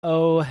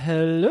Oh,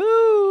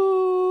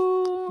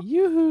 hello.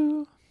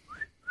 Yoo-hoo.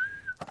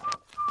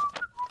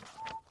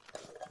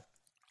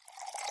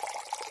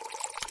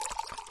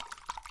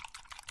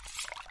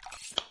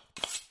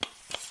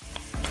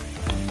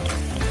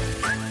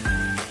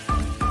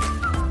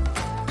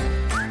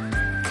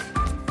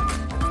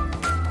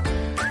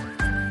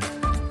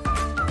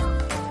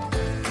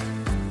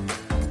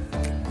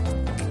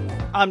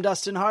 I'm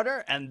Dustin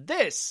Harder, and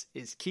this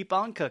is Keep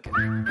On Cooking.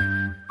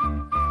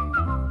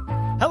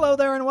 Hello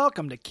there, and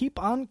welcome to Keep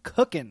On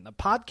Cooking, the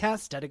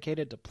podcast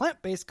dedicated to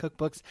plant-based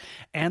cookbooks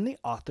and the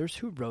authors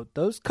who wrote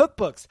those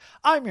cookbooks.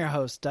 I'm your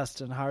host,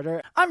 Dustin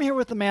Harder. I'm here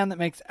with the man that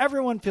makes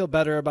everyone feel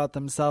better about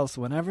themselves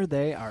whenever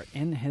they are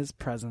in his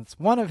presence.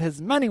 One of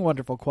his many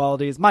wonderful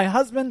qualities, my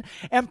husband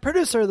and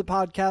producer of the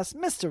podcast,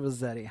 Mr.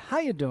 Rossetti. How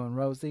you doing,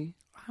 Rosie?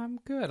 I'm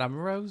good. I'm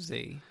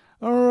Rosie.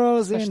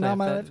 Rosie,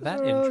 Especially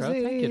that intro.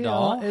 Thank you,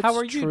 doll. It's How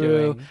are you true.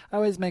 doing? I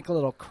always make a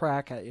little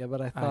crack at you,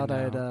 but I thought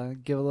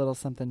I'd give a little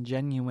something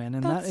genuine,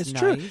 and That's that is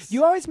true. nice.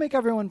 You always make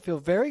everyone feel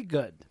very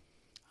good.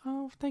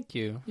 Oh, thank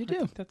you. You I do.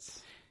 think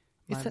that's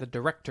It's the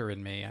director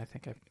in me. I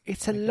think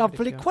It's a I give it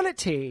lovely you.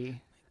 quality. Thank you.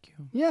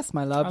 Yes,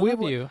 my love. I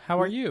love you.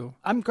 How are you?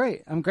 I'm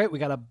great. We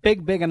got a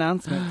big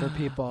announcement for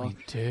people. We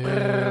do.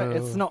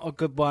 It's not a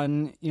good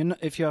one. You know,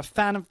 if you're a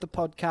fan of the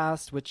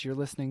podcast, which you're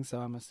listening, so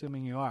I'm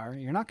assuming you are,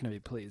 you're not going to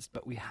be pleased.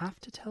 But we have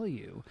to tell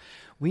you,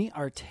 we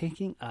are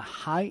taking a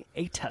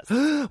hiatus.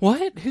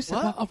 What? Who said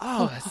What?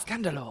 that?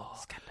 Scandalo.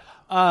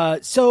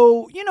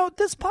 So, you know,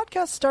 this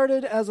podcast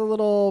started as a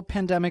little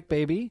pandemic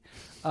baby.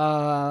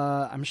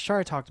 I'm sure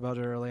I talked about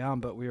it early on,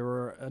 but we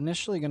were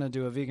initially going to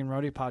do a vegan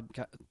roadie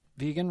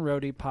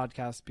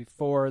podcast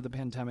before the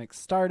pandemic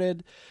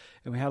started,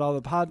 and we had all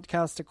the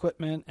podcast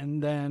equipment,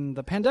 and then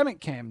the pandemic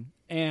came,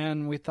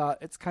 and we thought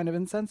it's kind of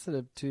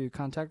insensitive to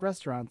contact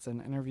restaurants and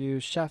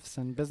interview chefs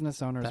and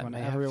business owners That when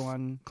may have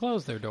everyone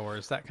close their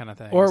doors, that kind of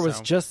thing. or was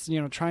so. just,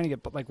 you know, trying to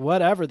get, like,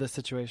 whatever the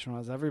situation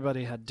was.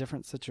 Everybody had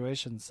different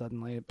situations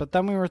suddenly. But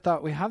then we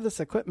thought, we have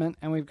this equipment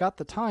and we've got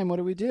the time. What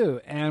do we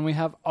do? And we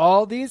have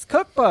all these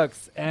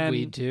cookbooks. And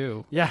we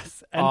do.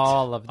 yes.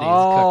 All of these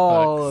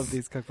all cookbooks. of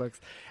these cookbooks.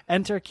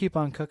 Enter Keep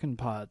On Cooking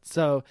Pod.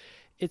 So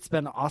it's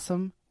been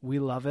awesome. We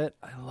love it.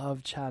 I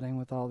love chatting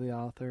with all the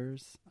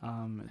authors.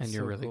 And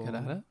you're so really cool. good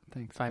at it.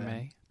 Thanks, If I babe.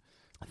 may.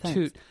 Thanks.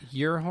 Toot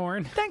your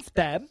horn. Thanks,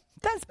 babe.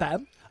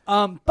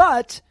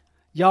 But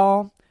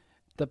y'all,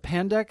 the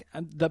pandemic,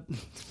 The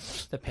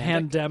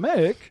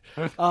pandemic,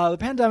 the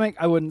pandemic,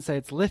 I wouldn't say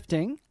it's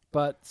lifting,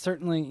 but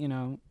certainly, you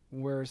know,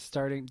 we're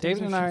starting.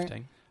 David and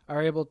I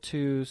are able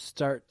to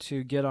start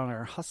to get on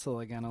our hustle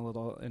again a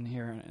little in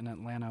here in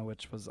Atlanta,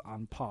 which was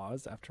on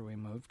pause after we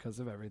moved because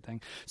of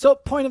everything. So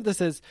point of this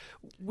is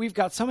we've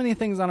got so many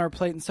things on our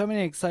plate and so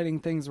many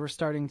exciting things we're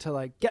starting to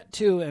like get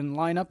to and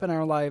line up in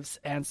our lives.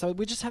 And so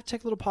we just have to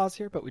take a little pause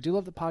here, but we do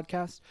love the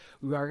podcast.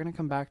 We are going to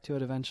come back to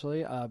it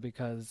eventually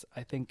because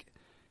I think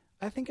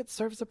it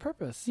serves a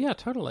purpose. Yeah,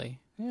 totally.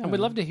 Yeah. And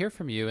we'd love to hear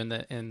from you in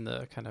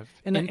the kind of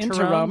In the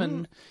interim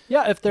and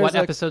yeah, if there's what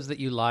episodes that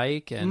you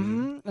like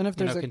and and if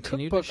there's a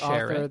continue to cookbook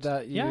share author it.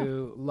 that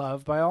you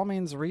love, by all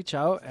means reach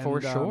out. And,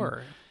 for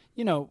sure.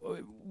 You know,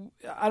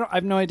 I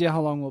have no idea how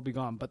long we'll be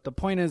gone, but the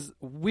point is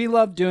we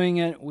love doing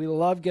it. We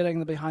love getting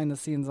the behind the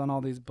scenes on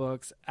all these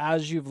books.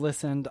 As you've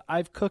listened,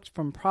 I've cooked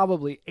from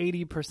probably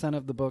 80%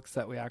 of the books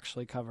that we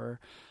actually cover.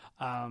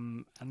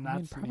 And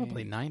that's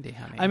probably 90,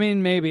 honey. I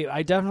mean, maybe.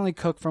 I definitely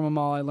cook from them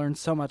all. I learned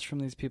so much from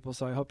these people,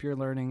 so I hope you're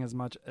learning as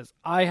much as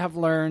I have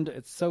learned.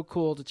 It's so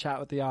cool to chat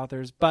with the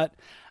authors, but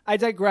I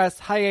digress.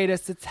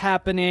 Hiatus, it's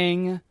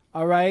happening.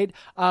 All right.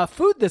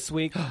 Food this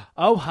week.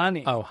 Oh,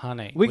 honey.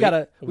 We got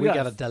a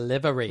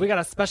delivery. We got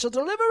a special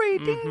delivery.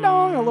 Ding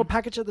dong. A little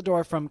package at the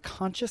door from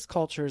Conscious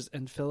Cultures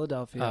in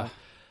Philadelphia.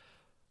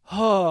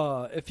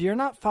 Oh, if you're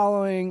not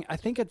following, I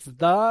think it's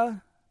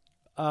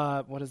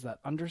what is that?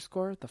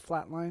 Underscore? The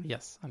flat line?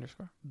 Yes,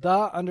 underscore.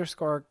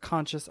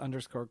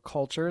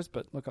 _conscious_cultures,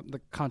 but look up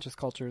the Conscious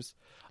Cultures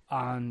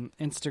on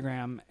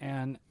Instagram,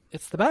 and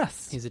it's the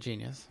best. He's a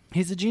genius.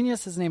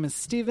 His name is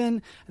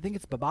Steven. I think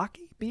it's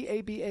Babaki,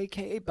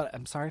 Babaka, but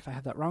I'm sorry if I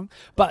have that wrong.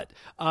 But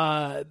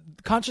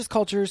Conscious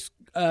Cultures,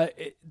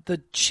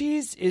 the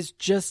cheese is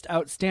just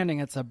outstanding.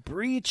 It's a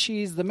brie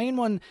cheese. The main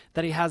one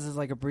that he has is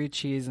like a brie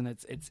cheese, and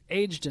it's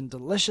aged and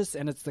delicious,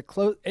 and it's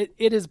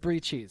it is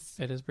brie cheese.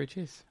 It is brie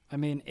cheese. I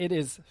mean, it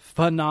is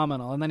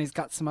phenomenal. And then he's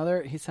got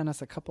he sent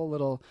us a couple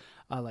little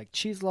like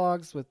cheese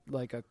logs with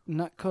like a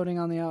nut coating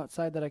on the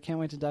outside that I can't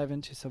wait to dive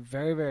into. So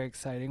very, very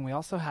exciting. We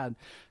also had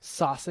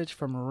sausage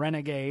from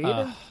Renegade.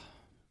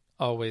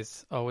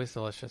 Always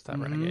delicious, that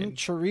Renegade.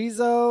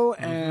 Chorizo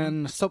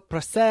and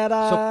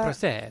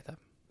sopressata.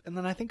 And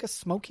then I think a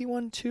smoky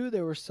one too. They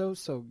were so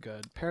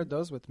good. Paired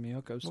those with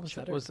Miyoko's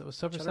cheddar. Was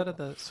sopressata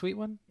the sweet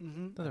one?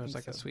 Mm-hmm. There was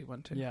like a sweet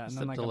one too. Yeah, and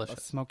then like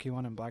a smoky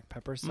one and black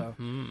pepper. So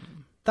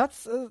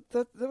that's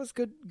that was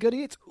good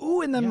eats.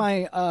 Ooh, and then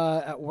my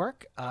at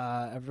work,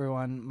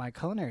 everyone, my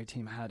culinary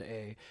team had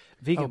a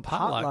vegan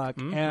potluck,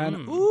 and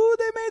ooh,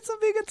 they made some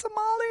vegan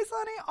tamales,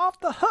 honey, off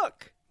the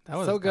hook. That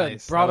was so good.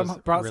 nice. Brought that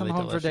some really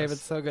home delicious. for David.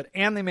 So good.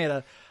 And they made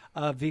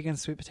Vegan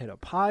sweet potato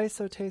pie,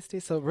 so tasty.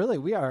 So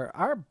really,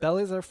 our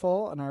bellies are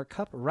full and our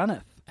cup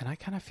runneth. And I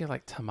kind of feel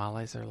like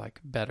tamales are like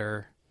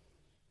better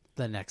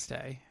the next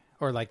day,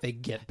 or like they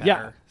get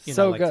better. Yeah,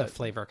 so like good. The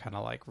flavor kind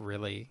of like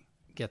really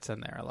gets in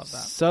there. I love that.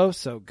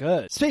 So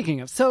good.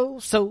 Speaking of so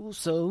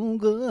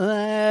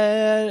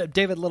good,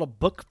 David, a little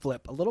book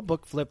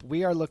flip.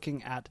 We are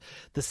looking at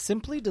the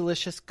Simply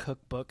Delicious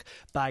Cookbook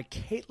by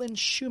Caitlin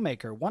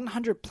Shoemaker.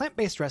 100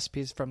 plant-based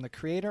recipes from the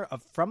creator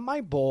of From My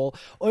Bowl,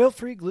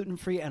 oil-free,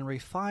 gluten-free, and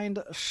refined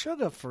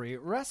sugar-free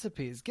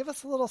recipes. Give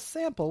us a little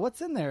sample.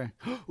 What's in there?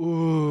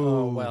 Ooh.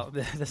 Oh, well,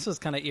 this was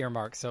kind of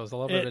earmarked, so it was a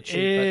little bit of a cheat.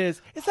 It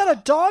is. Is that a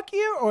dog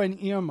ear or an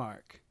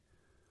earmark?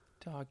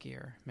 Dog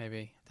ear,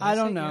 maybe. I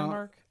don't know.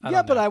 Earmark?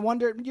 But I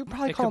wonder, you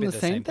probably call them the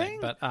same thing?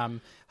 But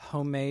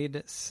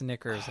homemade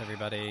Snickers,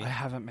 everybody. I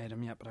haven't made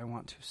them yet, but I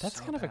want to. That's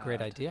kind of a great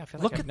idea. I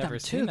feel look like I've at never them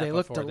seen too. that They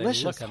look before.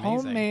 delicious. They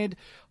look amazing.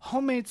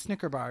 Homemade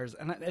Snicker bars,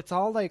 and it's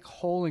all like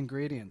whole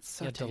ingredients.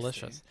 So tasty.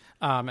 Delicious.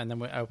 And then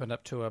we opened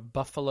up to a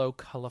buffalo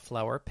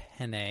cauliflower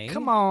penne.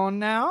 Come on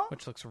now,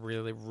 which looks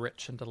really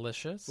rich and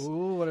delicious.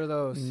 Ooh, what are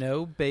those?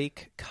 No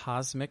bake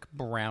cosmic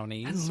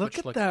brownies. And look which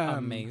at look them.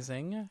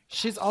 Amazing.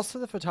 She's also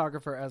the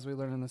photographer, as we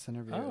learned in this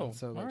interview. Oh,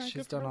 so like,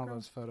 she's done all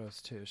those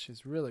photos too.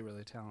 She's really,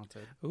 really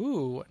talented.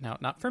 Ooh, now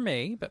not for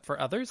me, but for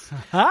others.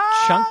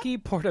 Chunky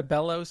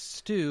portobello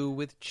stew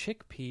with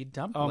chickpea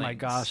dumplings. Oh my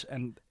gosh,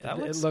 and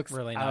it looks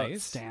really nice.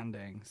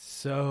 Outstanding.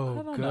 So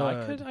I don't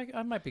good. know.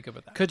 I might be good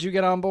with that. Could you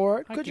get on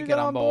board? Could you get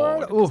on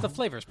board? Because the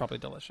flavor is probably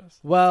delicious.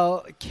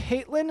 Well,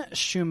 Caitlin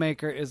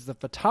Shoemaker is the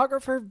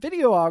photographer,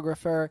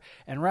 videographer,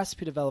 and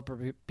recipe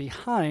developer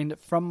behind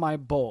From My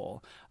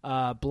Bowl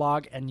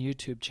blog and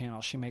YouTube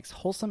channel. She makes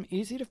wholesome,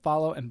 easy to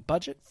follow, and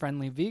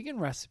budget-friendly vegan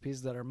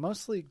recipes that are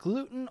mostly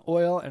gluten,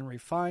 oil, and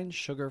refined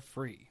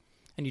sugar-free.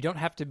 And you don't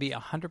have to be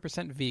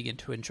 100% vegan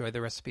to enjoy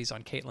the recipes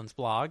on Caitlin's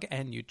blog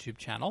and YouTube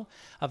channel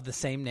of the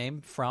same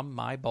name, From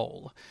My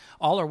Bowl.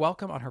 All are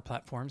welcome on her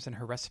platforms, and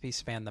her recipes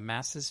span the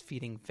masses,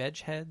 feeding veg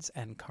heads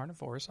and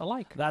carnivores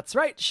alike. That's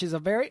right. She's a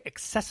very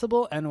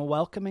accessible and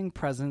welcoming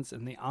presence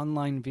in the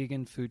online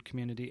vegan food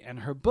community,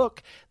 and her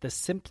book, The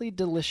Simply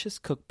Delicious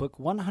Cookbook,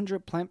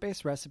 100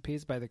 Plant-Based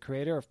Recipes by the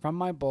creator of From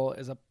My Bowl,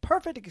 is a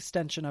perfect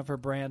extension of her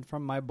brand,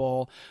 From My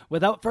Bowl.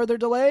 Without further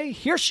delay,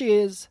 here she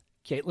is,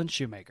 Caitlin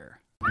Shoemaker.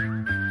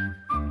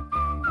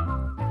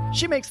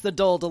 She makes the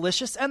dull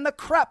delicious and the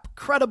crap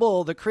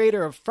credible. The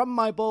creator of From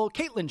My Bowl,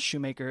 Caitlin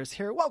Shoemaker, is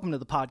here. Welcome to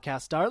the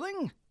podcast,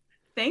 darling.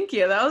 Thank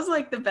you. That was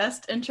like the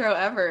best intro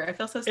ever. I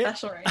feel so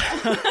special right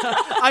now.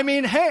 I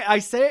mean, hey, I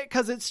say it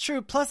because it's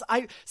true. Plus,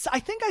 I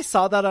think I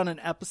saw that on an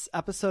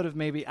episode of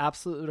maybe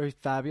Absolutely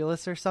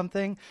Fabulous or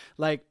something.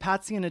 Like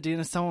Patsy and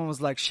Adina, someone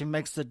was like, she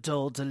makes the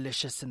dull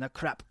delicious and the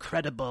crap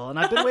credible. And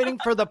I've been waiting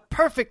for the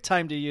perfect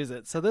time to use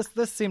it. So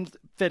this seemed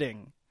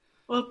fitting.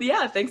 Well,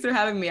 yeah, thanks for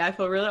having me. I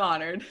feel really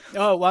honored.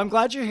 Oh, well, I'm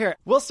glad you're here.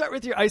 We'll start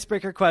with your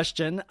icebreaker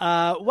question.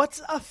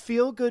 What's a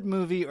feel-good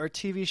movie or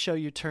TV show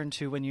you turn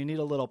to when you need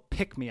a little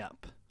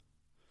pick-me-up?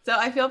 So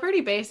I feel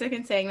pretty basic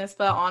in saying this,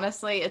 but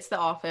honestly, it's The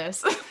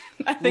Office.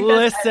 I think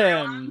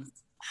Listen.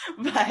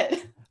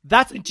 But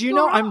do you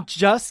know I'm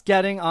just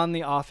getting on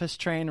the Office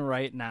train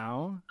right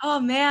now? Oh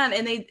man,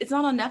 and it's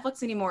not on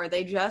Netflix anymore.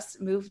 They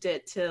just moved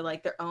it to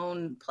like their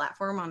own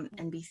platform on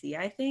NBC,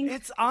 I think.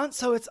 It's on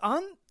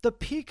the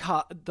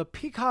Peacock. I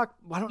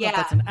don't know if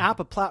that's an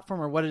app, a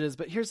platform, or what it is,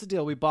 but here's the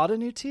deal. We bought a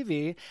new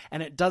TV,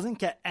 and it doesn't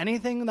get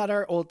anything that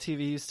our old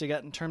TV used to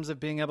get in terms of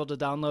being able to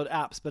download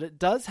apps, but it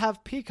does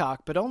have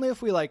Peacock, but only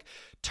if we like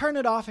turn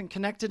it off and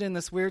connect it in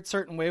this weird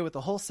certain way with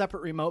a whole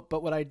separate remote.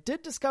 But what I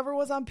did discover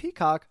was on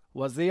Peacock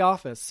was The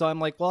Office. So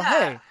I'm like, well,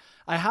 hey,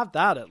 I have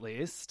that at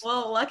least.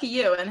 Well, lucky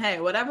you. And hey,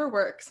 whatever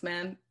works,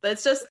 man.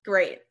 It's just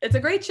great. It's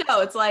a great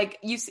show. It's like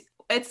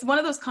it's one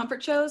of those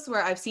comfort shows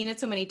where I've seen it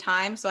so many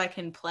times so I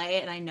can play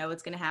it and I know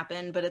it's going to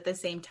happen. But at the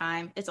same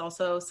time, it's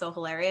also so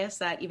hilarious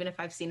that even if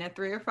I've seen it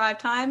 3 or 5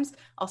 times,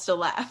 I'll still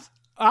laugh.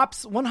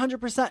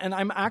 100%. And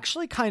I'm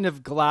actually kind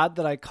of glad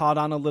that I caught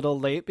on a little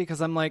late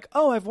because I'm like,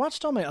 oh, I've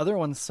watched all my other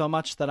ones so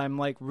much that I'm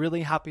like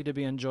really happy to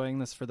be enjoying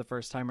this for the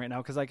first time right now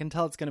because I can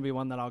tell it's going to be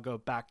one that I'll go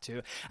back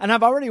to. And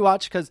I've already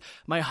watched because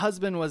my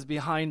husband was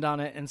behind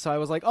on it. And so I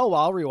was like, oh, well,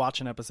 I'll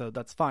rewatch an episode.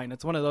 That's fine.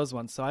 It's one of those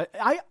ones. So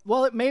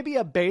well, it may be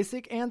a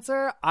basic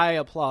answer. I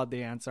applaud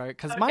the answer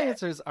because my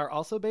answers are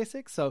also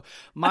basic. So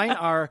mine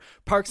are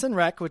Parks and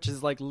Rec, which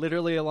is like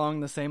literally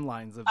along the same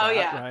lines of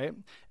that, right?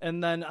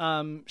 And then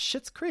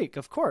Schitt's Creek,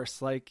 of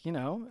course, like, you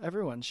know,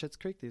 everyone Schitt's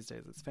Creek these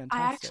days. It's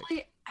fantastic. I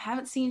actually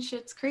haven't seen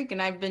Schitt's Creek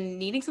and I've been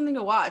needing something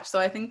to watch. So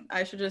I think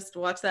I should just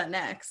watch that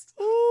next.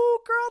 Ooh,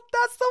 girl,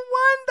 that's the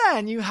one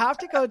then. You have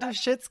to go do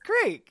Schitt's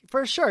Creek.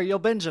 For sure. You'll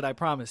binge it. I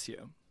promise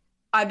you.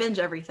 I binge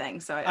everything,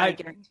 so I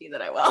guarantee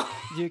that I will.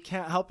 You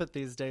can't help it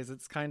these days.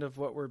 It's kind of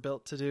what we're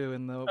built to do.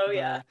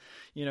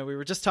 You know, we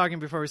were just talking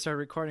before we started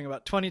recording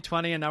about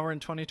 2020, and now we're in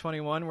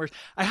 2021. Where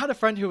I had a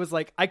friend who was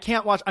like, I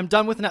can't watch. I'm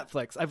done with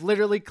Netflix. I've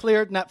literally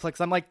cleared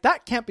Netflix. I'm like,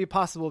 that can't be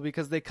possible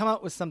because they come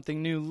out with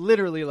something new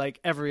literally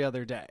like every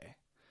other day.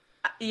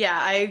 Yeah,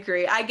 I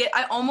agree.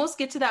 I almost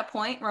get to that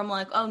point where I'm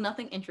like, oh,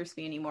 nothing interests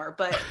me anymore.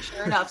 But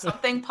sure enough,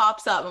 something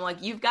pops up. I'm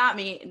like, you've got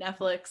me,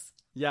 Netflix.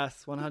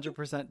 Yes,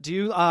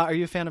 100%. Are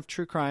you a fan of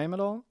true crime at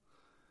all?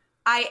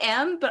 I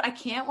am, but I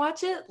can't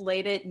watch it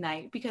late at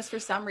night because for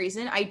some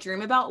reason I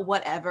dream about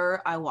whatever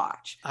I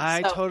watch.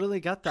 I totally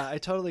get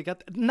that.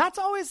 And that's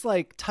always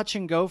like touch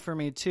and go for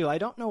me too. I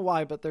don't know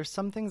why, but there's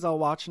some things I'll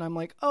watch and I'm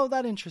like, oh,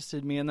 that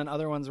interested me. And then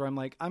other ones where I'm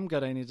like, I'm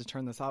good. I need to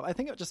turn this off. I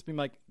think it would just be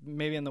like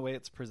maybe in the way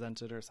it's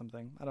presented or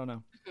something. I don't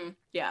know. Mm-hmm.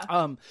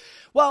 Yeah.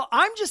 Well,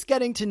 I'm just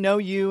getting to know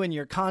you and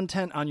your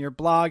content on your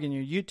blog and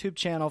your YouTube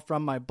channel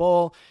From My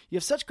Bowl. You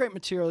have such great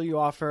material you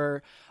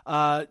offer.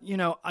 I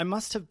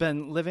must have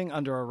been living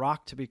under a rock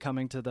to be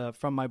coming to the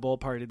From My Bowl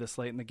party this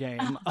late in the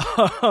game.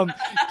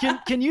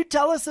 Can you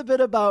tell us a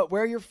bit about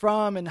where you're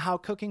from and how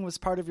cooking was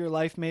part of your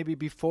life maybe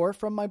before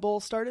From My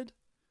Bowl started?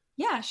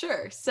 Yeah,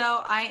 sure.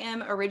 So I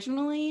am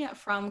originally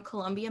from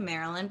Columbia,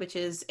 Maryland, which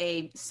is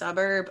a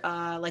suburb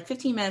like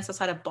 15 minutes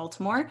outside of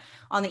Baltimore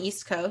on the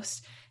East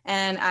Coast.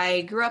 And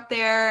I grew up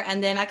there,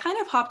 and then I kind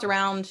of hopped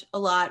around a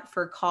lot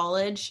for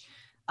college.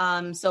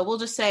 So we'll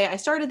just say I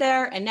started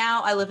there, and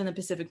now I live in the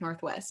Pacific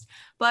Northwest.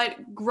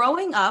 But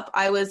growing up,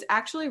 I was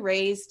actually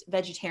raised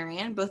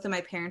vegetarian. Both of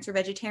my parents are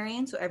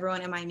vegetarian, so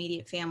everyone in my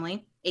immediate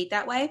family ate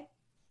that way.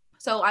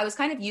 So I was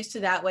kind of used to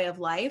that way of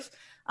life.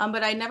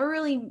 But I never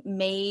really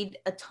made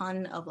a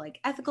ton of like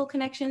ethical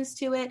connections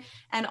to it.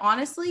 And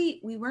honestly,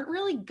 we weren't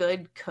really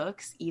good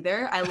cooks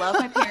either. I love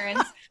my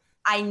parents.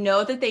 I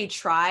know that they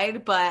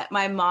tried, but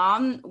my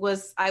mom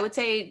was, I would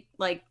say,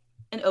 like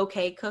an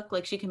okay cook.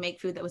 Like she can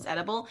make food that was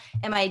edible.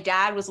 And my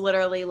dad was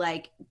literally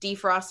like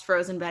defrost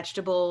frozen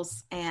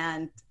vegetables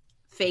and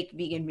fake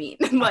vegan meat.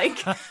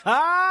 Like,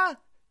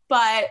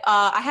 but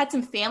I had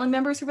some family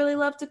members who really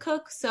loved to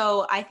cook.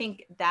 So I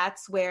think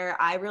that's where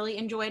I really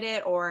enjoyed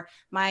it. Or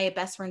my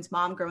best friend's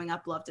mom growing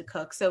up loved to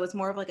cook. So it was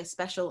more of like a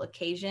special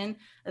occasion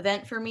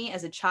event for me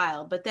as a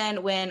child. But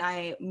then when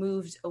I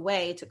moved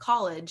away to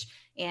college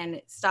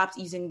and stopped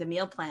using the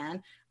meal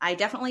plan, I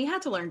definitely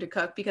had to learn to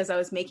cook because I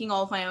was making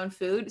all of my own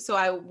food. So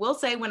I will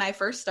say when I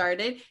first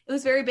started, it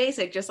was very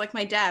basic, just like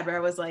my dad, where I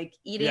was like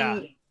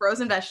eating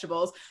frozen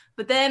vegetables.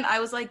 But then I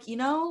was like,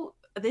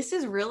 this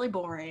is really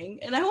boring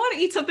and I want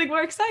to eat something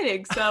more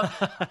exciting. So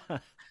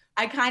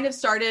I kind of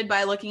started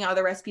by looking at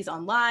other recipes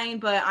online,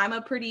 but I'm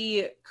a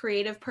pretty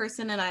creative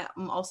person and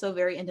I'm also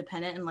very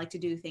independent and like to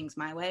do things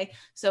my way.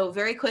 So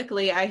very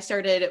quickly, I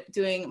started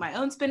doing my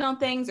own spin on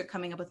things or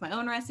coming up with my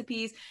own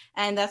recipes.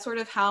 And that's sort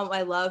of how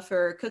my love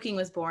for cooking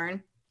was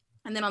born.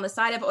 And then on the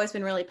side, I've always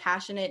been really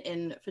passionate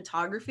in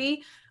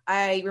photography.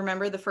 I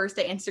remember the first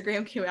day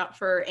Instagram came out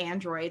for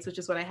Androids, which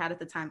is what I had at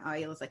the time.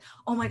 I was like,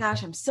 oh my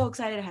gosh, I'm so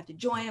excited. I have to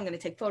join. I'm going to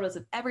take photos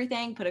of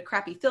everything, put a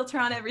crappy filter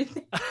on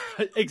everything.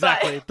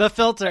 Exactly. But, the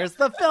filters.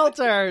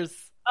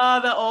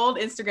 The old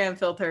Instagram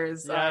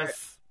filters are,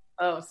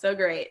 so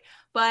great.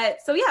 But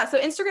so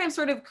Instagram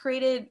sort of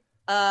created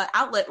an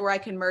outlet where I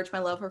can merge my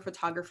love for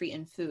photography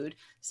and food.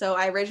 So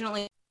I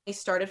originally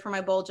started For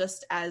My Bowl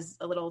just as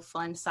a little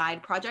fun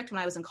side project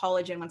when I was in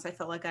college and once I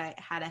felt like I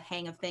had a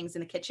hang of things in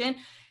the kitchen,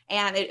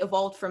 and it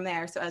evolved from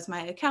there. So as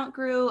my account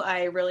grew,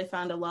 I really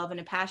found a love and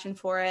a passion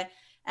for it,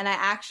 and I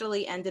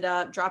actually ended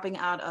up dropping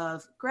out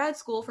of grad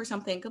school for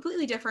something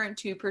completely different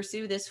to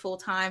pursue this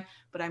full-time,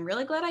 but I'm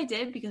really glad I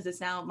did because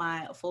it's now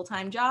my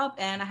full-time job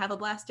and I have a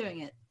blast doing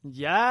it.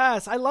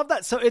 Yes, I love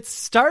that. So it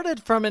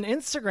started from an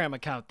Instagram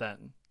account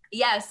then?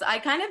 Yes, I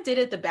kind of did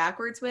it the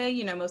backwards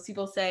way. Most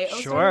people say,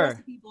 start a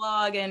recipe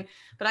blog.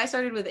 But I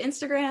started with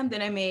Instagram,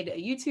 then I made a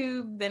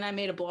YouTube, then I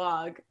made a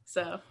blog.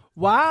 So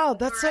wow,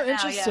 that's so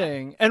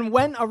interesting. Yeah.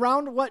 And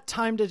around what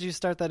time did you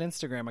start that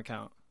Instagram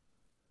account?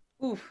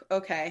 Oof,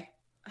 okay.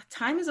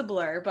 Time is a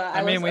blur, but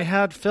I mean, we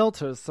had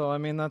filters, so I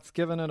mean, that's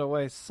giving it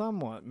away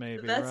somewhat,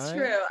 maybe. That's right?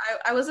 True.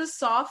 I was a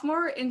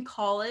sophomore in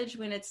college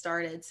when it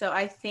started. So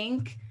I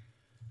think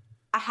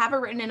I have it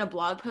written in a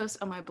blog post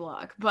on my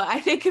blog, but I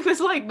think it was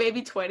like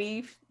maybe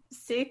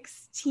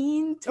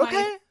 2016.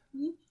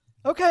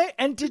 Okay.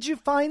 And did you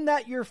find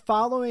that your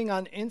following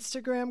on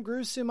Instagram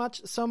grew so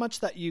much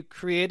that you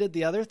created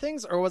the other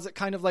things? Or was it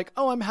kind of like,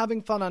 oh, I'm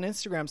having fun on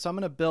Instagram, so I'm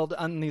going to build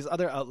on these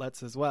other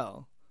outlets as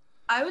well?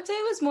 I would say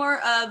it was more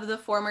of the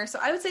former. So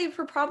I would say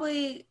for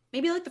probably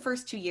maybe like the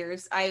first 2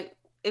 years,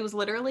 it was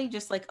literally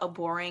just like a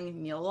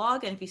boring meal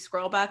log. And if you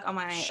scroll back on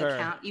my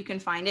account, you can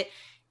find it.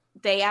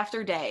 Day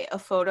after day, a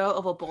photo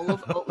of a bowl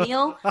of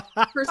oatmeal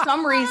for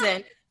some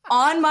reason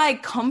on my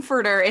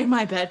comforter in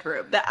my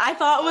bedroom that I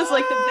thought was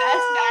like the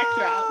best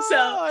backdrop. So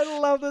I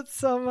love it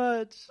so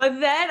much.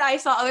 But then I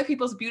saw other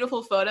people's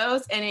beautiful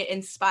photos and it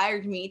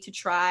inspired me to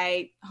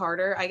try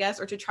harder, I guess,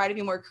 or to try to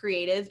be more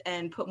creative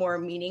and put more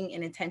meaning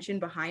and intention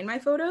behind my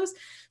photos.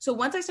 So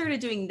once I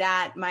started doing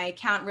that, my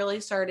account really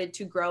started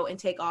to grow and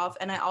take off.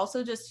 And I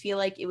also just feel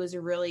like it was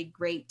a really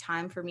great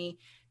time for me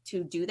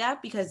to do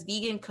that because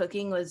vegan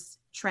cooking was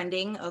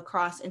trending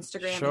across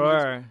Instagram and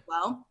YouTube as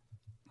well.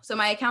 So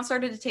my account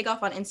started to take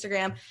off on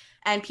Instagram,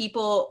 and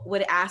people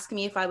would ask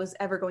me if I was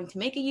ever going to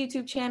make a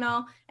YouTube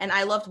channel. And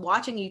I loved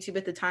watching YouTube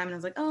at the time. And I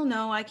was like, oh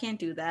no, I can't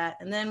do that.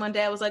 And then one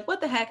day I was like,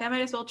 what the heck? I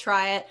might as well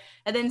try it.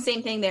 And then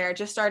same thing there, it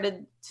just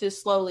started to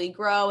slowly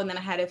grow. And then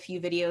I had a few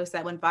videos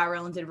that went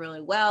viral and did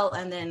really well.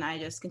 And then I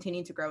just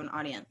continued to grow an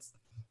audience.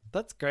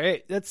 That's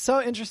great. That's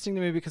so interesting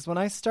to me because when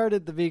I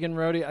started the Vegan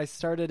Roadie, I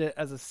started it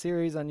as a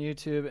series on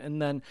YouTube,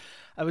 and then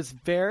I was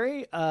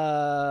very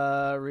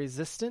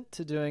resistant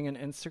to doing an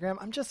Instagram.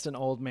 I'm just an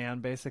old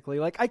man, basically.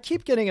 Like, I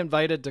keep getting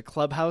invited to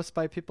Clubhouse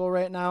by people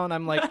right now, and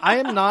I'm like, I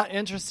am not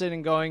interested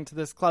in going to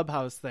this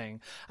Clubhouse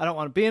thing. I don't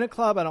want to be in a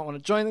club. I don't want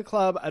to join the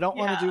club. I don't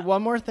want to do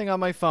one more thing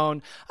on my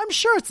phone. I'm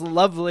sure it's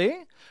lovely.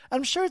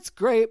 I'm sure it's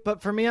great,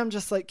 but for me, I'm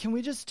just like, can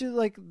we just do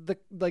like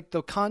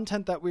the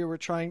content that we were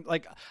trying?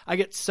 Like, I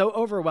get so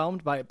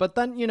overwhelmed by it. But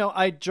then, you know,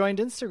 I joined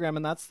Instagram,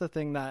 and that's the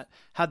thing that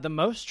had the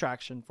most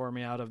traction for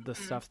me out of the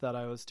stuff that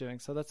I was doing.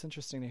 So that's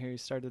interesting to hear you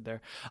started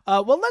there.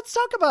 Well, let's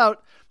talk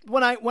about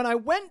when I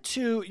went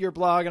to your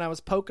blog and I was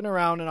poking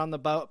around and on the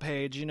About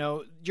page. You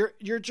know,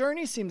 your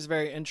journey seems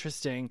very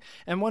interesting,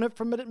 and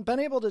from been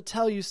able to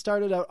tell, you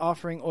started out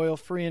offering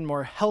oil-free and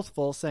more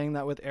healthful, saying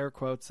that with air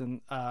quotes,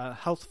 and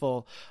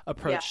healthful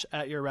approach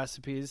at your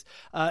recipes.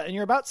 In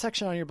your About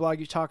section on your blog,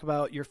 you talk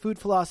about your food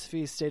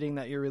philosophy, stating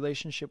that your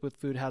relationship with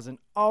food hasn't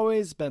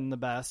always been the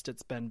best.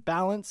 It's been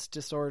balanced,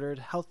 disordered,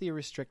 healthy,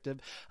 restrictive,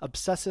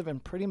 obsessive,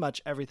 and pretty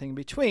much everything in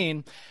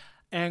between.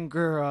 And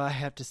girl, I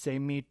have to say,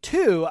 me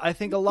too. I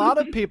think a lot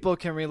of people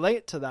can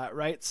relate to that,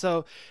 right?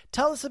 So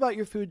tell us about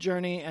your food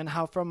journey and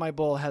how From My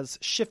Bowl has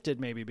shifted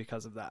maybe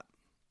because of that.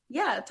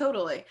 Yeah,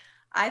 totally.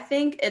 I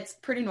think it's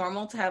pretty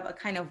normal to have a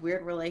kind of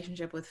weird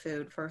relationship with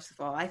food, first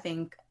of all. I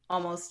think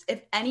almost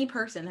if any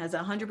person has a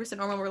 100%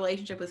 normal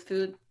relationship with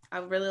food, I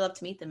would really love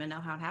to meet them and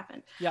know how it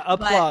happened. Yeah,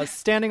 applause,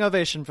 standing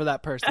ovation for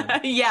that person.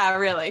 Yeah,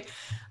 really.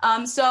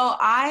 So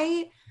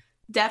I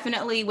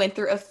definitely went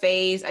through a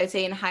phase, I'd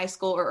say in high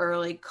school or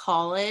early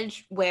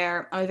college,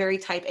 where I'm a very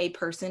type A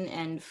person,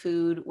 and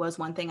food was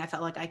one thing I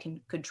felt like I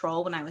can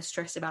control when I was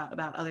stressed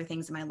about other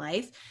things in my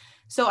life.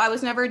 So I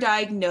was never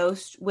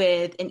diagnosed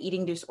with an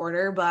eating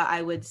disorder, but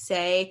I would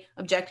say,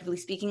 objectively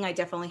speaking, I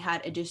definitely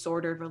had a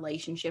disordered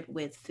relationship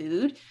with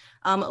food.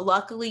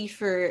 Luckily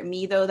for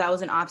me, though, that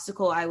was an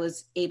obstacle I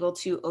was able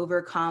to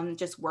overcome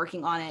just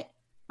working on it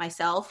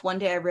myself. One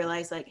day I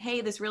realized, like,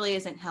 hey, this really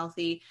isn't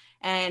healthy.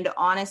 And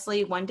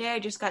honestly, one day I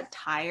just got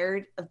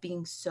tired of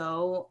being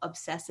so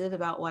obsessive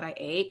about what I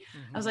ate.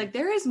 I was like,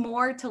 there is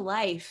more to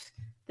life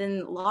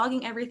than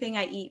logging everything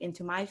I eat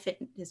into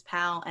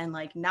MyFitnessPal and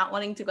like not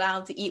wanting to go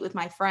out to eat with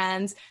my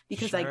friends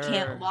because I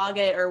can't log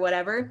it or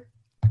whatever.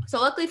 So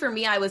luckily for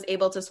me, I was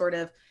able to sort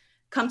of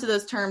come to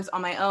those terms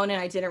on my own,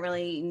 and I didn't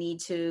really need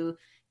to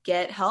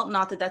get help.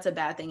 Not that that's a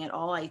bad thing at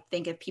all. I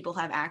think if people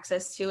have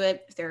access to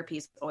it, therapy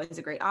is always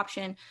a great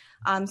option.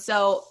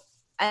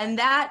 And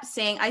that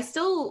saying, I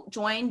still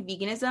joined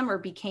veganism or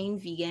became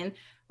vegan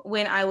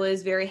when I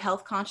was very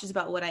health conscious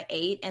about what I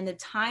ate. And the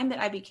time that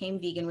I became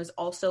vegan was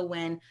also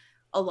when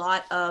a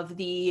lot of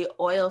the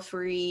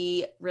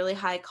oil-free, really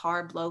high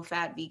carb, low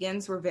fat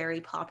vegans were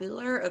very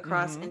popular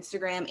across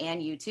Instagram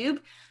and YouTube.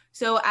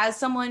 So as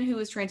someone who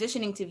was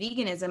transitioning to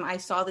veganism, I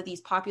saw that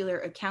these popular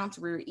accounts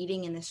were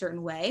eating in a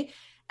certain way.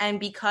 And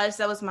because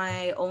that was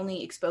my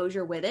only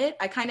exposure with it,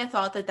 I kind of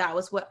thought that that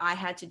was what I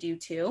had to do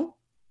too.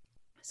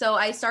 So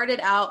I started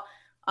out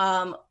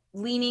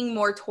leaning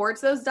more towards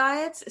those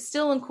diets,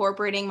 still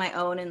incorporating my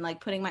own and like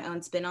putting my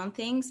own spin on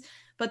things.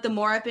 But the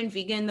more I've been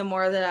vegan, the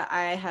more that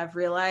I have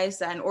realized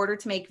that in order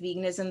to make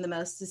veganism the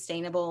most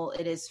sustainable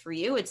it is for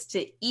you, it's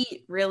to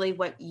eat really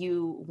what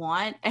you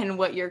want and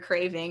what you're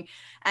craving.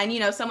 And,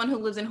 you know, someone who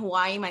lives in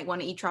Hawaii might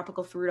want to eat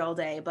tropical fruit all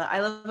day, but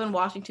I live in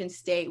Washington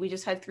State. We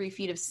just had 3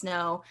 feet of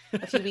snow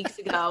a few weeks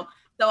ago.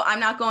 So I'm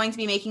not going to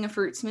be making a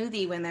fruit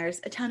smoothie when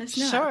there's a ton of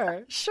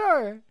snow.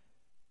 Sure.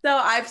 So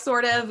I've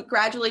sort of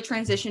gradually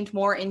transitioned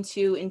more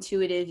into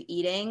intuitive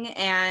eating.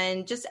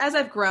 And just as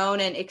I've grown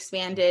and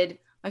expanded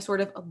my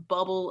sort of a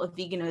bubble of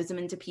veganism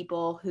into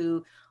people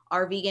who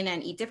are vegan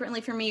and eat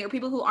differently from me, or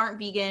people who aren't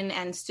vegan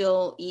and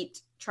still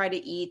try to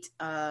eat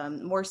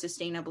more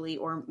sustainably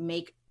or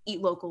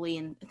eat locally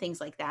and things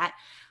like that,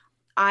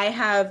 I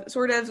have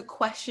sort of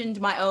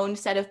questioned my own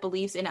set of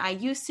beliefs. And I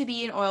used to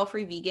be an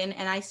oil-free vegan,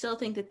 and I still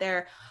think that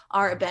there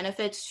are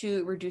benefits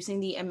to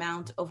reducing the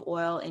amount of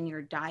oil in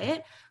your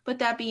diet. But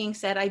that being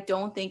said, I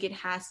don't think it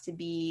has to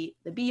be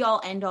the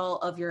be-all, end-all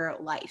of your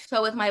life.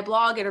 So with my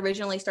blog, it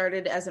originally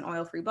started as an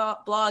oil-free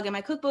blog, and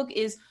my cookbook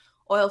is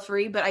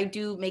oil-free, but I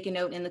do make a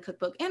note in the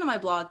cookbook and on my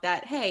blog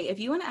that, hey, if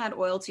you want to add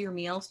oil to your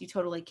meals, you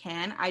totally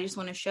can. I just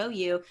want to show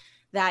you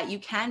that you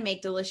can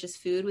make delicious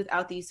food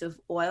without the use of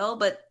oil,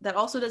 but that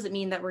also doesn't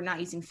mean that we're not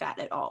using fat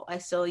at all. I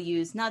still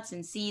use nuts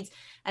and seeds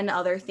and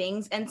other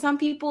things. And some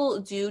people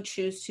do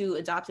choose to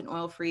adopt an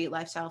oil-free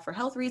lifestyle for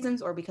health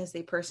reasons or because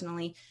they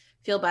personally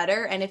feel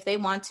better. And if they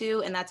want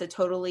to, and that's a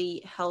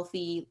totally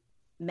healthy,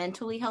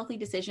 mentally healthy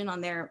decision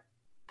on their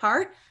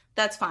part,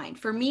 that's fine.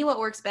 For me, what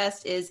works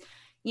best is,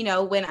 you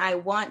know, when I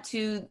want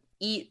to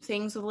eat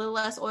things with a little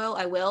less oil,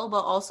 I will. But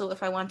also,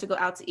 if I want to go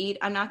out to eat,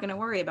 I'm not going to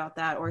worry about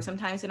that. Or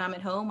sometimes when I'm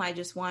at home, I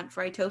just want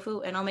fried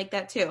tofu and I'll make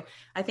that too.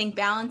 I think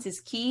balance is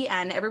key,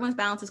 and everyone's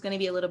balance is going to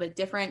be a little bit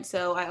different.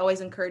 So I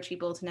always encourage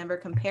people to never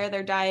compare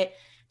their diet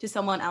to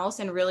someone else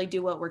and really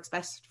do what works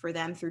best for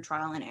them through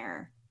trial and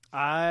error.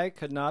 I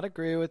could not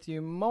agree with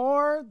you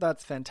more.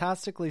 That's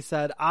fantastically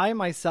said. I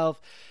myself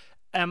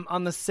am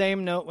on the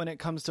same note when it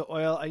comes to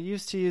oil. I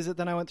used to use it,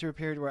 then I went through a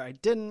period where I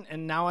didn't,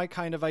 and now I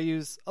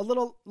use a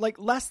little, like,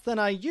 less than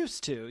I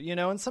used to,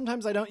 and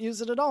sometimes I don't use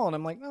it at all, and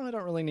I'm like, no, I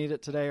don't really need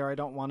it today, or I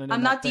don't want it.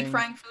 I'm not deep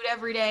frying food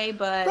every day,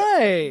 but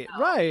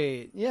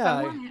right, yeah.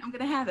 If I want it, I'm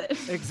gonna have it.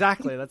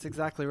 Exactly, that's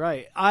exactly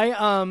right.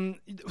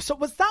 So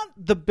was that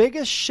the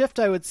biggest shift?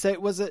 I would say,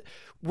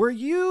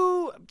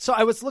 so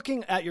I was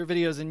looking at your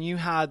videos, and you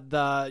had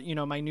the,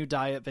 my new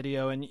diet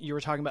video, and you were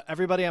talking about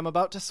everybody. I'm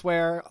about to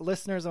swear,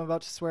 listeners, I'm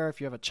about to swear.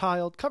 If you have a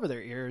child, cover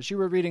their ears. You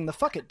were reading the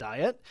Fuck It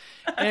Diet.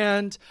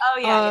 And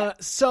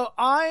so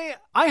I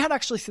had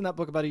actually seen that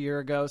book about a year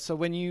ago. So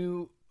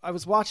I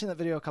was watching that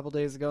video a couple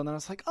days ago, and then I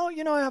was like, I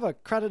have a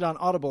credit on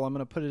Audible. I'm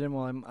going to put it in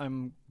while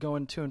I'm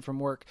going to and from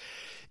work.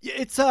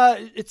 It's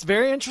a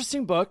very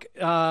interesting book.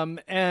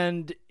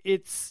 And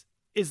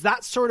is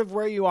that sort of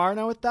where you are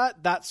now with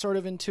that sort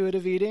of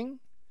intuitive eating?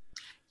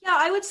 Yeah,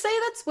 I would say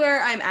that's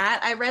where I'm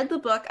at. I read the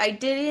book. I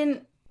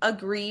didn't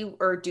agree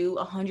or do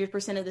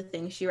 100% of the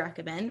things she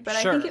recommended, but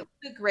sure. I think it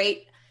was a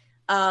great,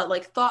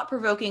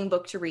 thought-provoking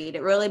book to read.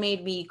 It really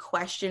made me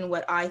question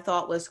what I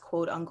thought was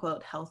quote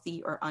unquote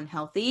healthy or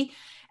unhealthy.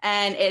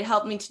 And it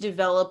helped me to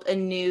develop a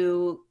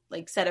new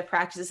set of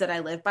practices that I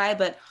live by.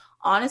 But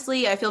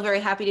honestly, I feel very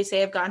happy to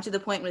say I've gotten to the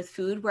point with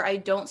food where I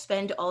don't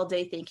spend all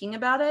day thinking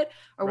about it.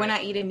 Or when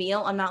I eat a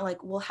meal, I'm not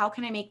like, well, how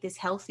can I make this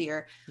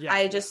healthier? Yeah.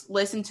 I just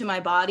listen to my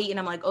body and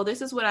I'm like, oh,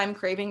 this is what I'm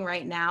craving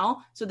right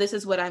now. So this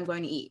is what I'm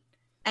going to eat.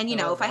 And,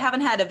 if I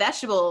haven't had a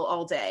vegetable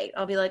all day,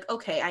 I'll be like,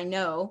 okay, I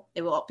know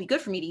it will be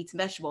good for me to eat some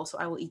vegetables, so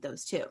I will eat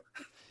those too.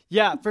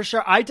 Yeah, for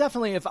sure. I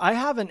definitely, if I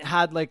haven't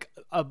had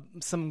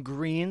some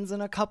greens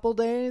in a couple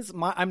days,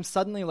 I'm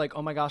suddenly like,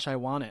 oh my gosh, I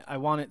want it. I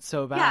want it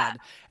so bad.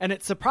 Yeah. And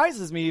it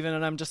surprises me even.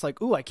 And I'm just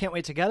like, ooh, I can't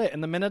wait to get it.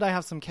 And the minute I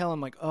have some kale,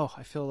 I'm like, oh,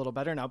 I feel a little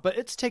better now. But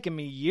it's taken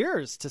me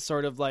years to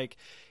sort of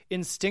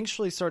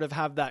instinctually sort of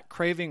have that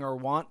craving or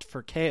want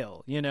for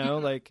kale,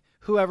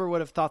 whoever would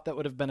have thought that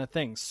would have been a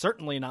thing?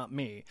 Certainly not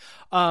me.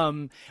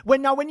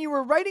 When you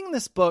were writing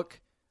this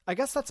book, I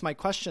guess that's my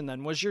question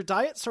then. Was your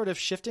diet sort of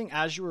shifting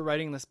as you were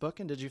writing this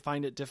book, and did you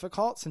find it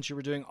difficult since you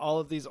were doing all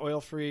of these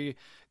oil-free,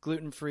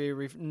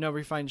 gluten-free, no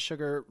refined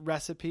sugar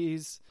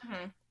recipes?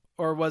 Mm-hmm.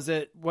 Or was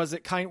it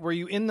were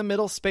you in the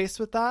middle space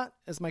with that?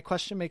 Is my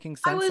question making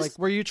sense?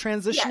 Were you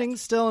transitioning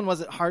still, and was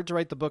it hard to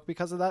write the book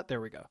because of that?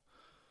 There we go.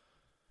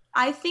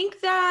 I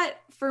think that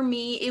for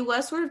me, it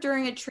was sort of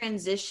during a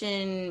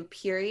transition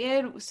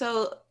period.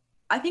 So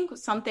I think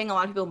something a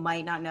lot of people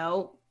might not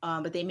know,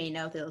 but they may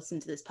know if they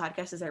listen to this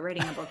podcast, is that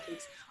writing a book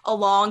takes a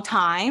long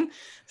time.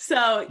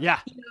 So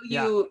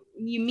you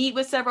meet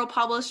with several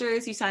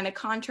publishers, you sign a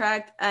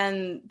contract,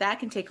 and that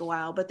can take a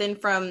while. But then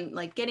from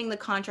getting the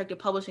contract to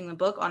publishing the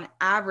book, on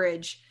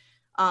average,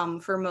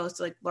 for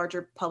most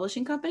larger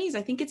publishing companies,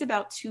 I think it's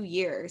about 2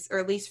 years, or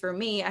at least for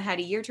me, I had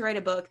a year to write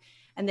a book.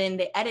 And then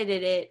they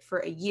edited it for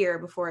a year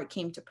before it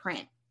came to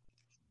print.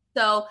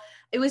 So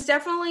it was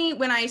definitely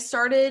when I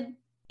started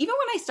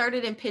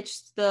and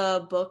pitched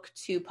the book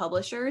to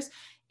publishers,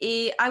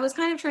 I was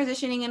kind of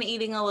transitioning and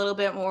eating a little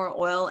bit more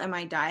oil in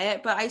my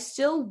diet, but I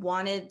still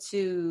wanted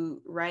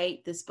to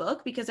write this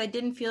book because I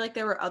didn't feel like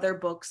there were other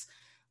books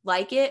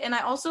like it. And I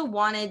also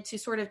wanted to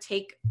sort of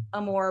take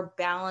a more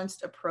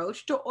balanced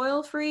approach to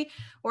oil-free,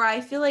 where I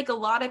feel like a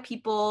lot of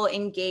people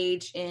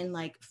engage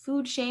in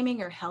food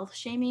shaming or health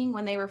shaming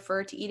when they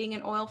refer to eating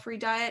an oil-free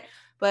diet.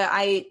 But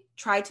I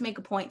tried to make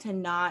a point to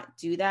not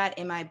do that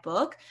in my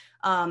book,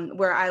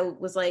 where I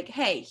was like,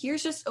 hey,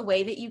 here's just a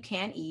way that you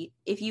can eat.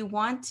 If you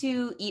want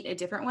to eat a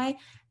different way,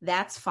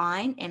 that's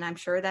fine. And I'm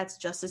sure that's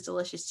just as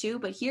delicious too.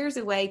 But here's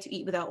a way to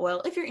eat without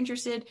oil. If you're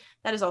interested,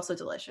 that is also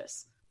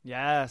delicious.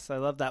 Yes, I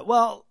love that.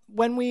 Well,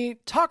 when we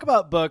talk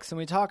about books and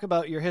we talk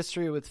about your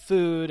history with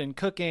food and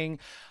cooking,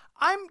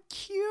 I'm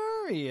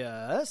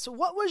curious,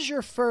 what was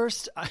your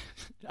first,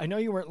 I know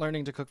you weren't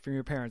learning to cook from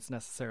your parents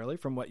necessarily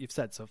from what you've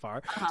said so far.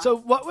 Uh-huh. So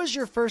what was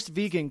your first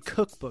vegan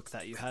cookbook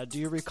that you had? Do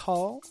you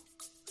recall?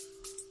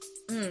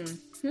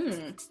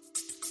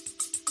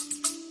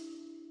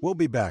 We'll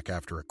be back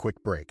after a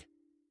quick break.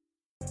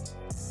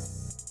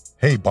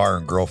 Hey, Bar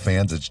and Grill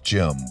fans, it's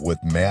Jim with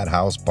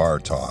Madhouse Bar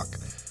Talk,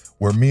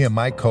 where me and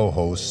my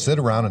co-hosts sit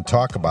around and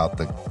talk about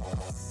the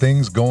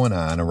things going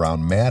on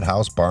around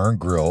Madhouse Bar and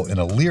Grill in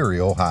Elyria,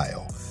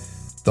 Ohio.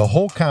 The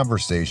whole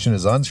conversation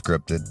is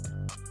unscripted,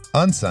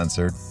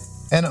 uncensored,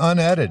 and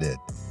unedited.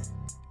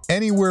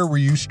 Anywhere where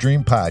you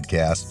stream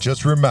podcasts,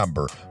 just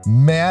remember,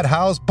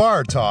 Madhouse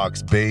Bar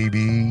Talks,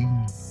 baby.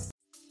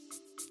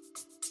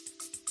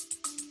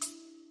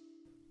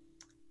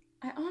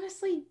 I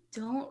honestly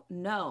don't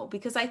know,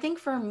 because I think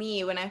for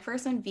me, when I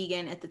first went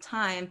vegan at the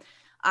time,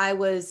 I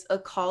was a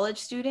college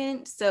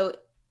student, so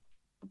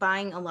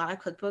buying a lot of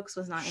cookbooks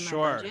was not in my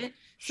budget.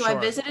 So Sure. I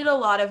visited a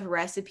lot of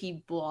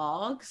recipe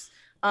blogs.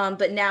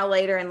 But now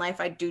later in life,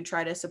 I do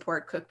try to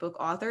support cookbook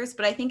authors.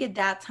 But I think at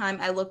that time,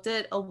 I looked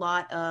at a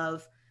lot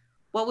of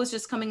what was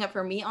just coming up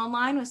for me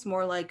online was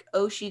more like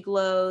Oshi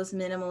Glows,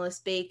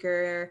 Minimalist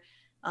Baker,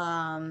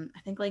 I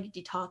think like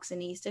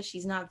Detoxinista.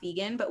 She's not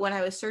vegan, but when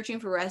I was searching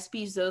for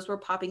recipes, those were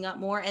popping up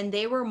more, and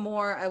they were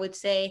more, I would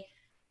say,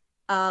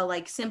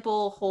 like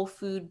simple whole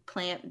food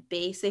plant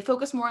based. They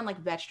focus more on like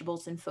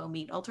vegetables and faux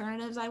meat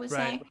alternatives, I would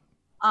say.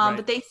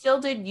 But they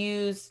still did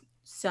use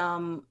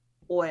some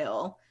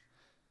oil.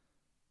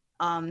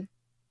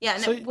 Yeah,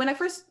 and So- when I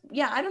first,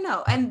 I don't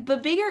know. And the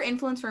bigger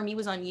influence for me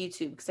was on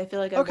YouTube because I feel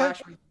like I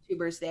watched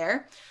YouTubers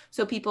there.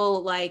 So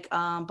people like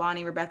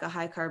Bonnie, Rebecca,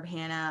 High Carb,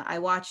 Hannah, I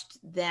watched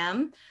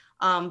them.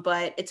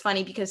 But it's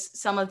funny because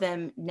some of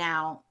them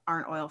now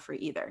aren't oil free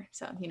either.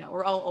 So, you know,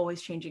 we're all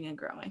always changing and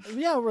growing.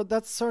 Yeah, well,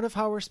 that's sort of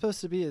how we're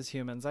supposed to be as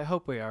humans. I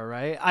hope we are,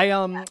 right? I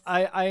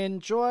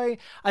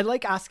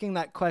like asking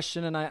that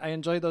question, and I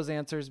enjoy those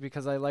answers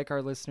because I like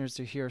our listeners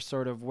to hear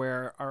sort of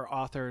where our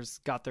authors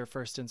got their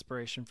first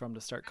inspiration from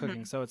to start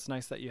cooking. So it's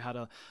nice that you had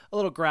a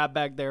little grab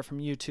bag there from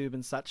YouTube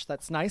and such.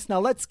 That's nice. Now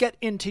let's get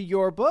into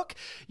your book.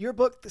 Your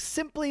book,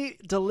 Simply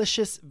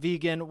Delicious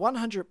Vegan,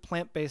 100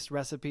 Plant-Based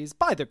Recipes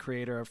by the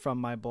creator of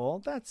From My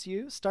Bowl. That's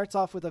you. Starts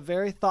off with a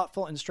very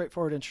thoughtful and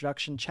straightforward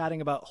introduction, chatting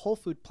about whole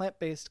food,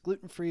 plant-based,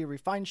 gluten-free,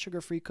 refined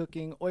sugar-free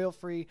cooking,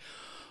 oil-free,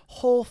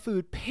 whole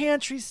food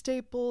pantry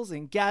staples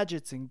and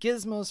gadgets and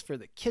gizmos for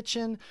the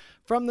kitchen.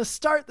 From the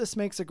start, this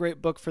makes a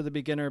great book for the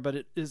beginner, but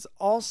it is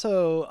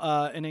also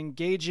an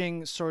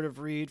engaging sort of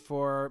read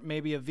for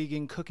maybe a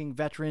vegan cooking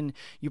veteran.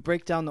 You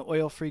break down the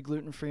oil-free,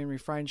 gluten-free, and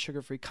refined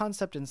sugar-free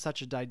concept in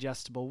such a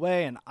digestible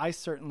way, and I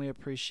certainly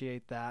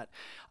appreciate that.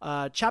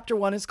 Chapter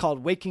 1 is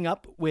called Waking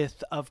Up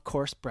with, of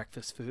course,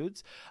 breakfast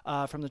foods.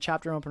 From the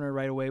chapter opener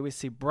right away, we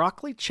see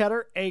broccoli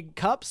cheddar egg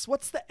cups.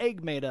 What's the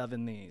egg made of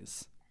in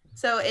these?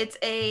 So it's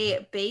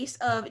a base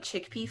of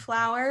chickpea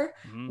flour,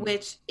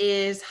 which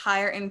is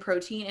higher in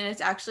protein, and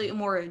it's actually a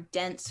more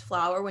dense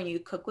flour when you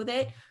cook with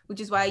it, which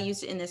is why I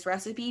used it in this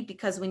recipe,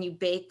 because when you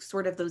bake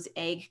sort of those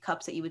egg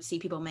cups that you would see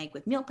people make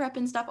with meal prep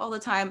and stuff all the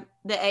time,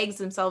 the eggs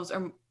themselves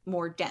are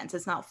more dense.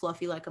 It's not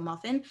fluffy like a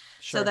muffin.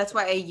 Sure. So that's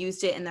why I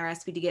used it in the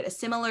recipe to get a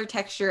similar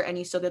texture, and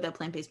you still get that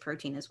plant-based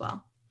protein as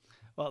well.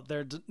 Well,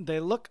 they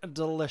look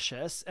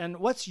delicious. And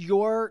what's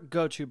your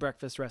go-to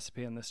breakfast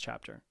recipe in this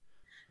chapter?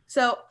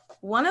 So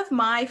one of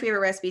my favorite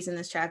recipes in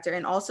this chapter,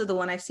 and also the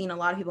one I've seen a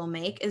lot of people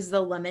make, is the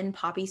lemon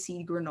poppy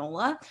seed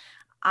granola.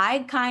 I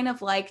kind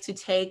of like to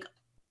take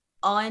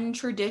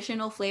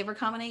untraditional flavor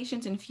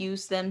combinations and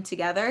fuse them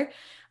together.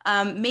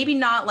 Maybe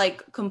not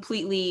like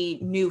completely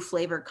new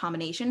flavor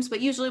combinations,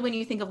 but usually when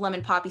you think of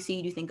lemon poppy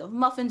seed, you think of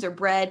muffins or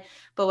bread.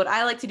 But what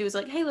I like to do is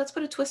like, hey, let's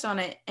put a twist on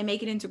it and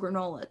make it into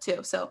granola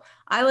too. So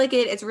I like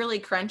it. It's really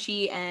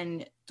crunchy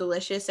and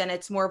delicious, and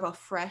it's more of a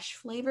fresh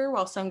flavor,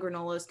 while some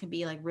granolas can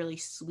be like really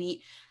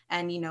sweet.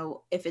 And, you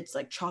know, if it's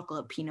like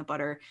chocolate, peanut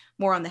butter,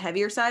 more on the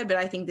heavier side. But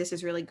I think this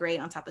is really great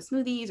on top of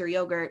smoothies or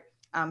yogurt.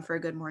 For a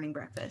good morning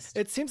breakfast.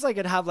 It seems like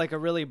it'd have like a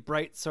really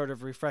bright sort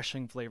of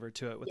refreshing flavor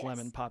to it with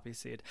lemon poppy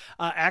seed.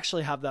 I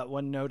actually have that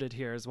one noted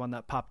here as one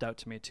that popped out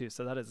to me too.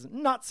 So that is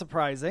not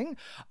surprising.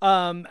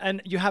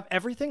 And you have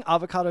everything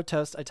avocado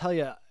toast. I tell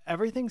you,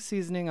 everything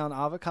seasoning on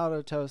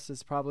avocado toast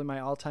is probably my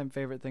all-time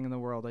favorite thing in the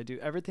world. I do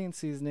everything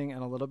seasoning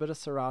and a little bit of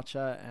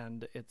sriracha,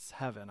 and it's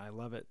heaven. I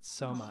love it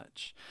so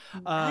much.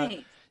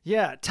 Nice.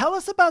 Yeah. Tell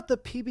us about the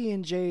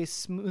PB&J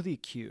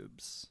smoothie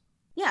cubes.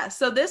 Yeah,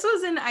 so this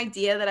was an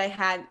idea that I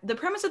had. The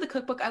premise of the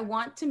cookbook, I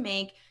want to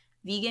make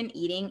vegan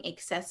eating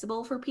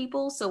accessible for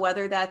people. So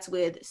whether that's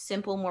with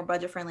simple, more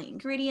budget-friendly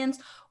ingredients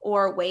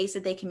or ways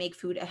that they can make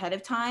food ahead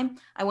of time,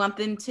 I want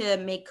them to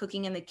make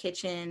cooking in the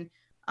kitchen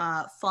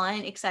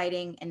fun,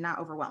 exciting, and not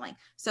overwhelming.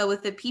 So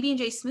with the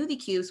PB&J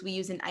smoothie cubes, we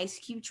use an ice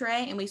cube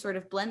tray, and we sort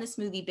of blend the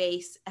smoothie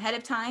base ahead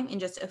of time in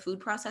just a food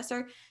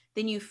processor.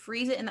 Then you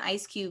freeze it in the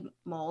ice cube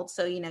mold.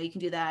 So, you know, you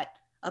can do that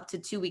up to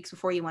 2 weeks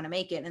before you want to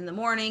make it. In the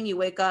morning, you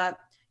wake up,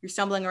 you're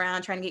stumbling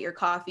around trying to get your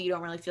coffee. You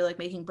don't really feel like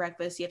making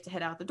breakfast. You have to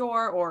head out the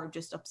door or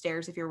just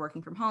upstairs if you're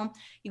working from home.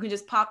 You can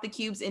just pop the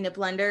cubes in a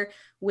blender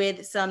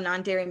with some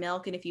non-dairy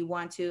milk. And if you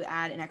want to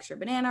add an extra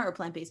banana or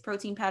plant-based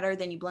protein powder,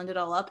 then you blend it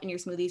all up and your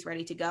smoothie's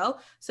ready to go.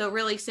 So it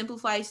really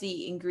simplifies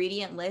the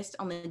ingredient list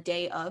on the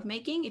day of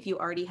making if you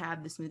already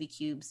have the smoothie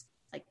cubes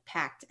like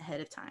packed ahead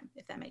of time,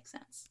 if that makes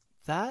sense.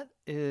 That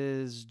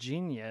is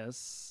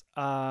genius.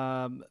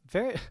 I'm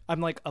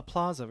like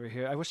applause over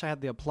here. I wish I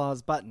had the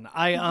applause button.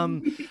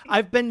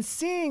 I've been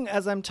seeing,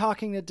 as I'm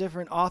talking to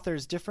different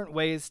authors, different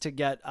ways to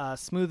get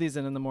smoothies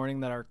in the morning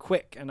that are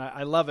quick, and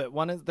I love it.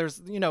 One is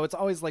it's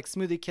always like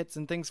smoothie kits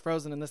and things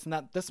frozen and this and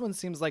that. This one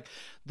seems like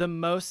the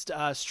most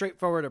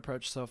straightforward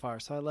approach so far,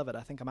 so I love it.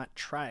 I think I might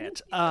try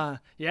it.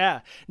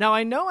 Yeah. Now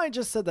I know I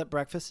just said that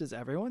breakfast is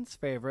everyone's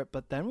favorite,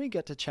 but then we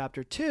get to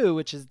chapter 2,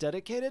 which is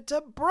dedicated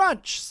to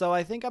brunch. So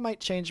I think I might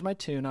change my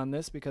tune on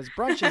this because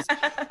brunch is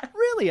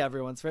really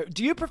everyone's favorite.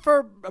 Do you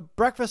prefer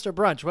breakfast or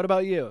brunch? What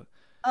about you?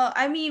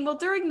 I mean, well,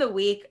 during the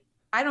week,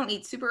 I don't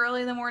eat super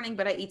early in the morning,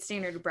 but I eat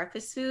standard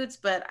breakfast foods.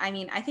 But I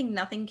mean, I think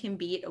nothing can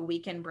beat a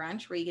weekend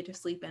brunch where you get to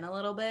sleep in a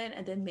little bit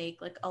and then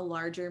make like a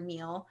larger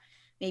meal,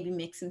 maybe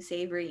mix some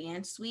savory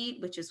and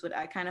sweet, which is what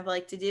I kind of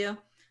like to do.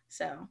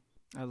 So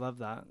I love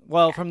that.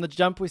 Well, from the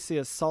jump, we see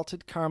a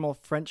salted caramel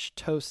French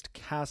toast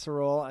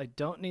casserole. I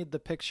don't need the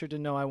picture to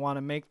know I want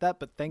to make that,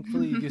 but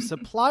thankfully you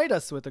supplied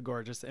us with a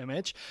gorgeous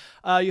image.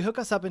 You hook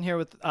us up in here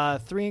with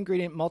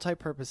 3-ingredient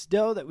multi-purpose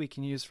dough that we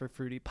can use for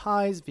fruity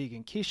pies,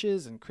 vegan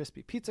quiches, and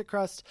crispy pizza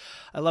crust.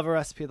 I love a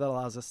recipe that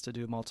allows us to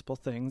do multiple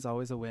things,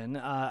 always a win.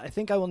 I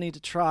think I will need to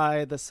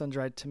try the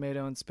sun-dried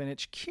tomato and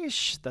spinach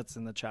quiche that's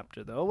in the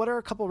chapter, though. What are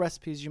a couple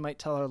recipes you might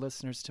tell our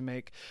listeners to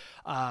make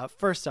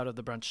first out of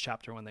the brunch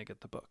chapter when they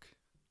get the book?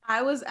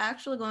 I was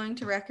actually going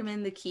to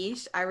recommend the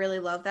quiche. I really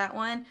love that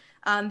one.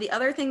 The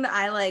other thing that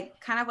I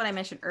like, kind of what I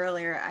mentioned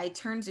earlier, I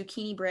turned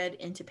zucchini bread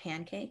into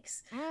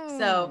pancakes.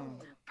 So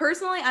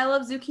personally, I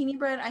love zucchini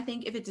bread. I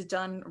think if it's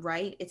done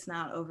right, it's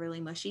not overly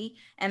mushy.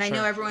 And I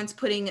know everyone's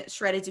putting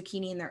shredded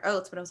zucchini in their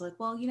oats, but I was like,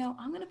 well,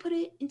 I'm going to put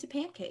it into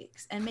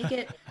pancakes and make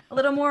it a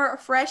little more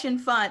fresh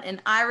and fun.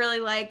 And I really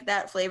like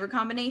that flavor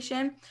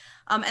combination.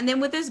 And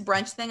then with this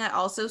brunch thing, I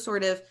also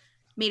sort of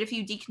made a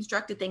few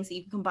deconstructed things that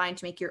you can combine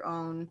to make your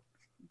own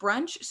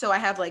brunch. So I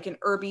have like an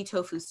herby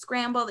tofu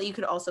scramble that you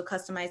could also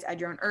customize, add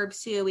your own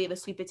herbs to. We have a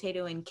sweet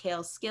potato and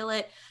kale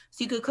skillet.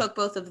 So you could cook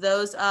both of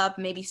those up,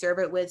 maybe serve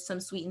it with some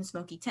sweet and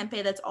smoky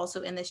tempeh that's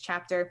also in this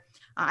chapter.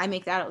 I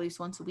make that at least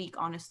once a week,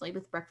 honestly,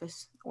 with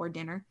breakfast or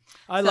dinner.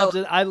 Loved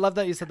it. I love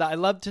that you said that. I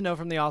love to know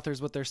from the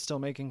authors what they're still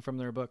making from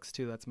their books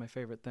too. That's my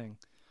favorite thing.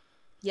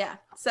 Yeah.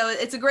 So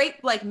it's a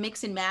great like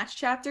mix and match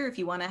chapter. If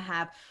you want to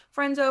have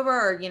friends over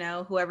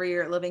or, whoever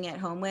you're living at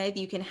home with,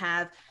 you can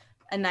have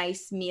a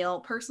nice meal.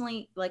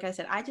 Personally, like I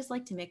said, I just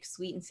like to mix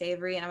sweet and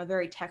savory, and I'm a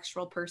very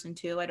textural person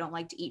too. I don't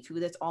like to eat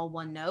food that's all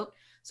one note.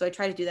 So I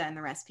try to do that in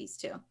the recipes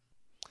too.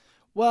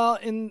 Well,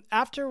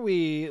 after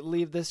we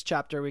leave this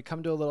chapter, we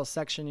come to a little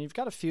section. You've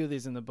got a few of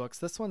these in the books.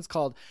 This one's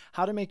called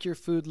How to Make Your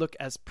Food Look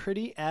as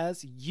Pretty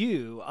as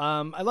You.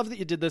 I love that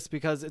you did this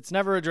because it's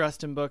never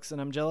addressed in books, and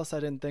I'm jealous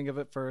I didn't think of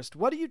it first.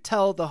 What do you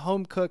tell the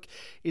home cook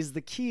is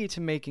the key to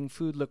making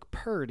food look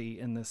pretty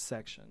in this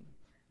section?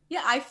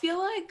 Yeah, I feel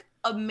like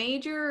a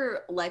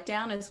major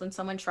letdown is when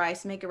someone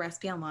tries to make a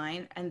recipe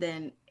online and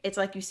then it's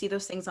like you see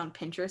those things on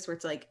Pinterest where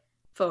it's like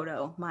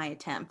photo, my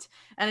attempt,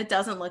 and it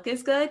doesn't look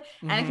as good.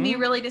 And it can be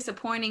really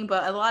disappointing.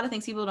 But a lot of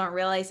things people don't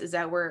realize is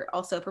that we're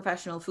also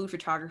professional food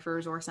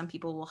photographers, or some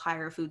people will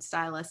hire a food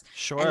stylist.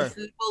 Sure. And the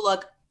food will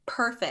look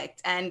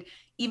perfect. And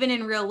even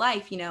in real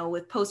life,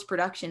 with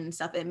post-production and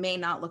stuff, it may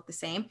not look the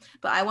same.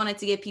 But I wanted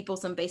to give people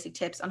some basic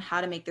tips on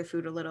how to make their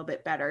food a little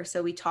bit better.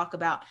 So we talk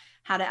about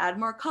how to add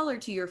more color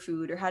to your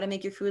food or how to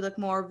make your food look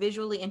more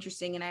visually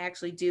interesting. And I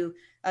actually do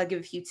give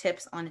a few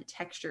tips on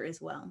texture as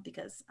well,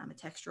 because I'm a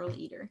textural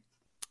eater.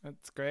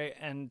 That's great.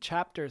 And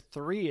chapter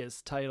 3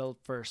 is titled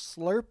For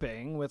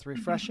Slurping, with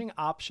refreshing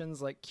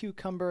options like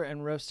cucumber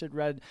and roasted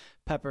red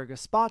pepper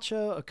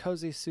gazpacho, a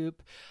cozy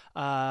soup,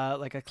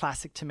 like a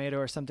classic tomato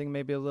or something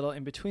maybe a little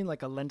in between,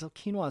 like a lentil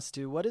quinoa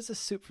stew. What is a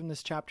soup from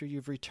this chapter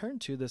you've returned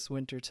to this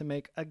winter to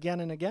make again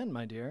and again,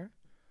 my dear?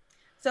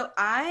 So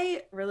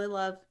I really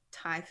love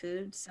Thai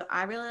food. So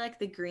I really like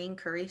the green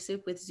curry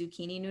soup with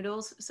zucchini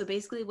noodles. So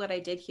basically what I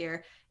did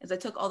here is I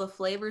took all the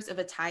flavors of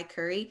a Thai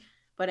curry,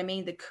 but I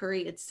made the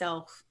curry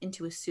itself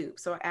into a soup.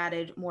 So I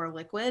added more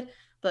liquid.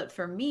 But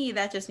for me,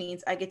 that just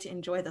means I get to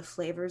enjoy the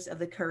flavors of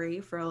the curry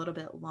for a little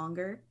bit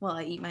longer while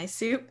I eat my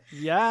soup.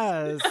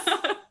 Yes.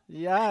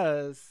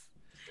 Yes.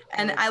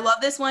 And I love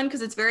this one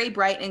because it's very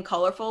bright and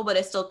colorful, but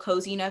it's still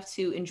cozy enough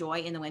to enjoy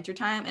in the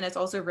wintertime. And it's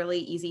also really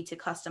easy to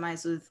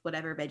customize with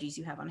whatever veggies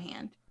you have on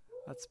hand.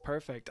 That's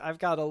perfect. I've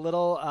got a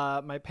little,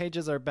 my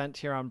pages are bent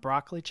here on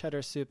broccoli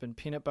cheddar soup and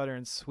peanut butter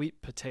and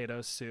sweet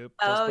potato soup.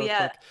 Those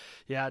yeah.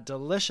 Yeah,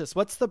 delicious.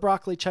 What's the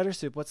broccoli cheddar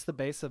soup? What's the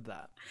base of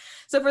that?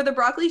 So for the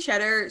broccoli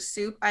cheddar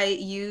soup, I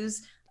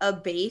use a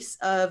base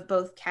of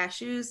both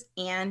cashews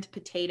and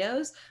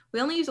potatoes.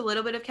 We only use a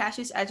little bit of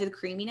cashews to add to the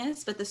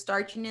creaminess, but the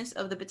starchiness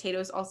of the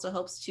potatoes also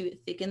helps to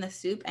thicken the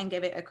soup and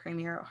give it a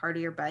creamier,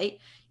 heartier bite.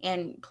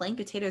 And plain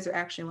potatoes are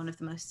actually one of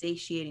the most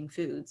satiating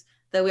foods,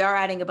 though we are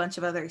adding a bunch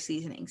of other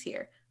seasonings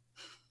here.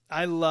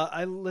 I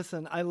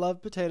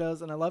love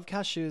potatoes and I love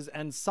cashews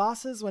and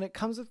sauces. When it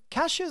comes with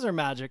cashews are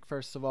magic,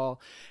 first of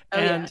all.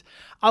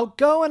 I'll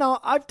go and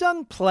I've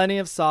done plenty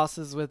of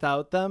sauces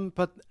without them,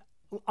 but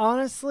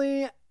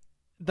honestly,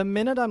 the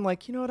minute I'm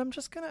like, you know what, I'm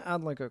just going to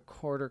add like a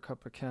quarter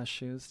cup of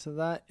cashews to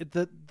that.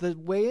 The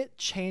way it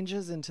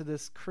changes into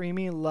this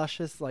creamy,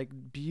 luscious, like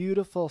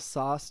beautiful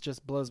sauce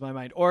just blows my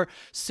mind. Or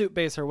soup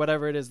base or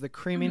whatever it is, the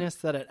creaminess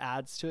that it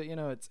adds to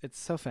it, it's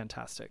so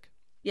fantastic.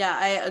 Yeah,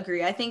 I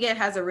agree. I think it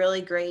has a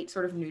really great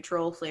sort of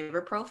neutral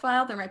flavor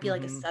profile. There might be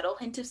like a subtle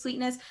hint of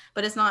sweetness,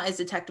 but it's not as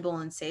detectable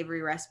in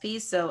savory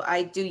recipes. So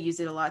I do use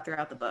it a lot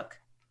throughout the book.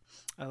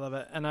 I love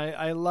it. And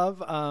I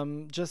love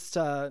just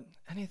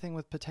anything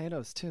with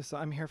potatoes too. So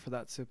I'm here for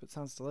that soup. It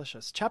sounds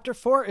delicious. Chapter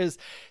 4 is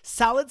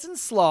salads and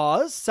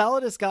slaws.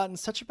 Salad has gotten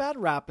such a bad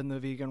rap in the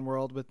vegan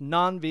world, with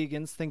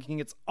non-vegans thinking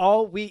it's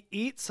all we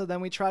eat. So then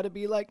we try to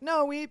be like,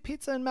 no, we eat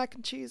pizza and mac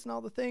and cheese and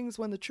all the things,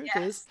 when the truth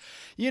is,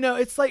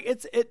 it's like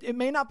it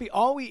may not be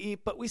all we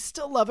eat, but we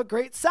still love a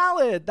great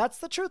salad. That's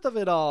the truth of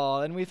it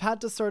all. And we've had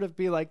to sort of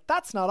be like,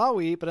 that's not all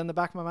we eat. But in the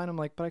back of my mind, I'm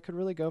like, but I could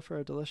really go for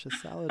a delicious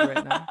salad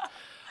right now.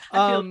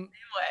 I feel the same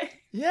way.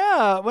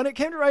 Yeah. When it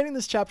came to writing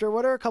this chapter,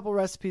 what are a couple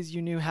recipes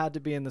you knew had to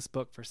be in this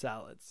book for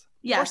salads?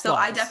 Yeah, so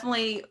I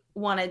definitely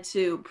wanted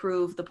to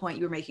prove the point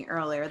you were making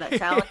earlier, that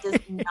salad does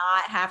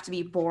not have to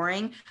be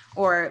boring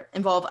or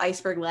involve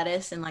iceberg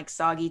lettuce and like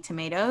soggy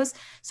tomatoes.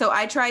 So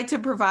I tried to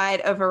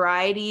provide a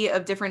variety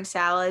of different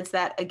salads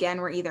that,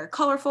 again, were either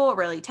colorful,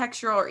 really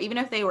textural, or even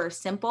if they were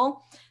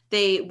simple,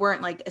 they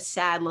weren't like a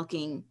sad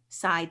looking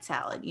side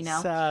salad,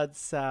 Sad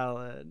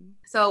salad.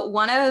 So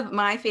one of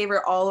my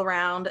favorite all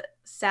around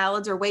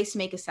salads, or ways to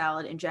make a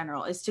salad in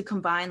general, is to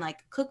combine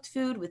like cooked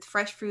food with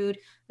fresh food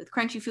with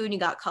crunchy food, and you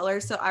got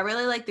color. So I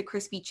really like the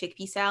crispy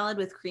chickpea salad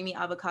with creamy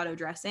avocado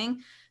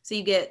dressing. So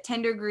you get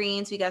tender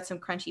greens, we got some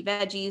crunchy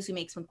veggies, we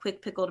make some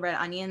quick pickled red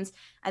onions,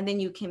 and then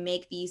you can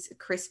make these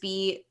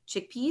crispy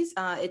chickpeas.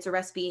 It's a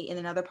recipe in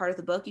another part of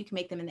the book. You can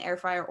make them in the air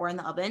fryer or in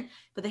the oven,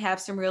 but they have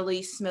some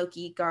really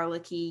smoky,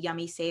 garlicky,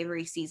 yummy,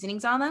 savory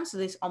seasonings on them. So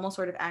they almost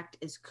sort of act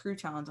as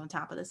croutons on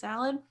top of the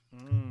salad,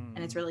 and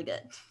it's really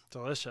good.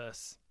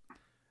 Delicious.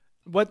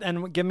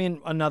 And give me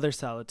another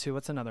salad too.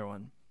 What's another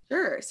one?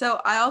 Sure. So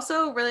I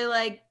also really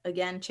like,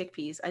 again,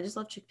 chickpeas. I just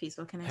love chickpeas.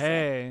 What can I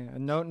say? Hey,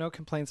 no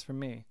complaints from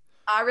me.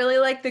 I really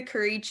like the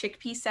curry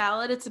chickpea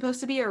salad. It's supposed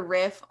to be a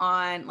riff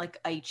on like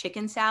a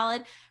chicken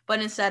salad,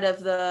 but instead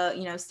of the,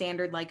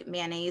 standard like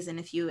mayonnaise and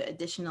a few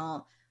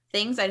additional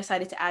things, I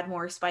decided to add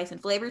more spice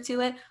and flavor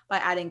to it by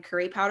adding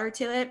curry powder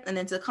to it. And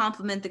then to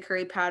complement the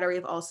curry powder,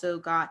 we've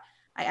also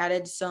I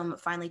added some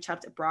finely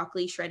chopped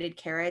broccoli, shredded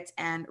carrots,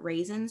 and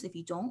raisins. If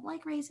you don't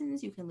like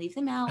raisins, you can leave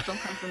them out. Don't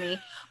come for me.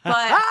 But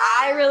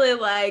I really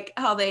like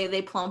how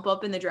they plump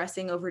up in the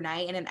dressing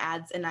overnight, and it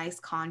adds a nice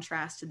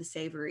contrast to the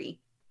savory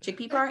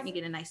chickpea part, and you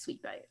get a nice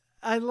sweet bite.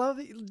 I love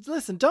it.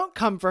 Listen, don't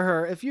come for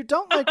her. If you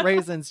don't like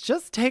raisins,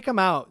 just take them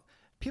out.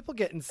 People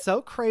getting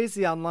so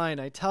crazy online,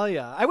 I tell you.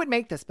 I would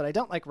make this, but I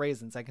don't like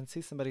raisins. I can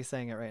see somebody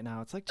saying it right now.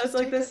 It's like, that's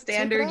like the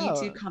standard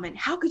YouTube comment.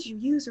 How could you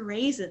use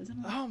raisins?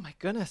 Like, oh my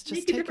goodness,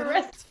 just take it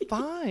out. It's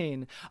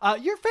fine.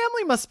 Your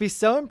family must be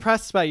so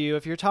impressed by you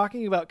if you're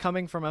talking about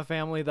coming from a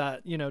family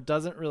that,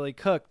 doesn't really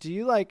cook. Do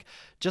you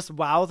just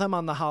wow them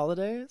on the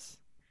holidays?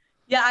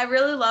 Yeah, I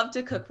really love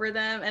to cook for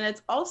them. And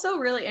it's also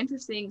really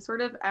interesting,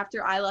 sort of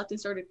after I left and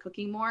started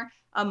cooking more,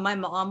 my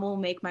mom will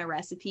make my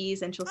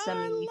recipes, and she'll send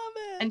me. I love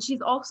it. And she's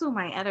also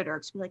my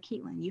editor. She'll be like,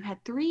 Caitlin, you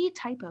had 3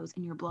 typos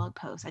in your blog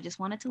post. I just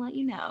wanted to let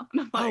you know.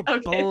 Like,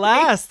 okay,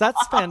 bless.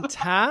 That's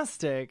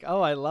fantastic.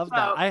 Oh, I love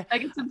that. I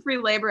get some free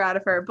labor out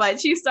of her,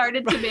 but she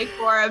started to make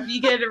more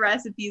vegan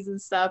recipes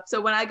and stuff.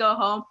 So when I go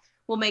home,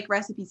 we'll make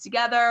recipes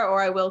together,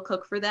 or I will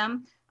cook for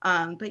them.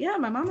 But yeah,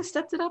 my mama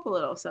stepped it up a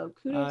little, so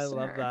kudos to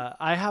her. I love that.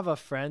 I have a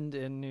friend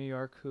in New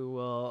York who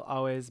will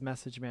always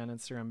message me on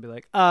Instagram and be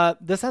like,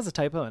 this has a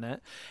typo in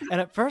it.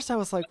 And at first I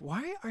was like,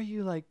 why are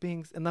you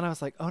being, and then I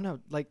was like, oh no,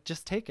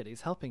 just take it.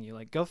 He's helping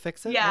you. Go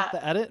fix it, make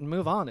the edit, and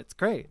move on. It's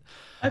great.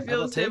 I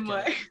feel the same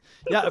way.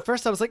 Yeah, at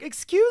first I was like,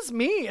 excuse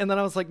me. And then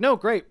I was like, no,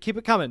 great. Keep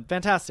it coming.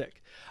 Fantastic.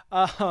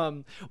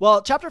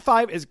 Well, chapter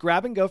 5 is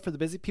grab and go for the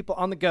busy people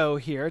on the go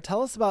here.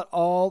 Tell us about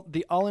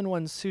the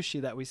all-in-one sushi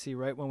that we see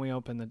right when we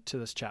open to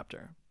this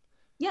chapter.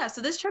 Yeah,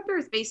 so this chapter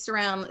is based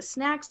around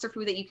snacks or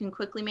food that you can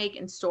quickly make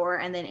and store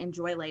and then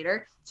enjoy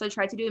later. So I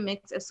tried to do a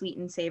mix of sweet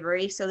and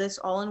savory. So this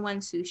all-in-one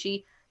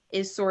sushi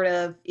is sort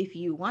of, if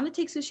you want to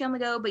take sushi on the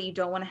go, but you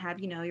don't want to have,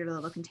 your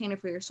little container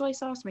for your soy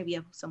sauce, maybe you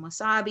have some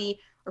wasabi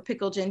or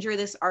pickled ginger.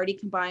 This already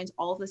combines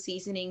all the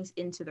seasonings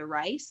into the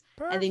rice.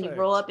 Perfect. And then you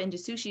roll up into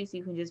sushi so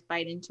you can just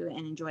bite into it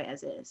and enjoy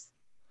as is.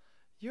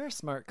 You're a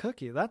smart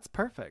cookie. That's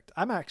perfect.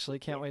 I'm actually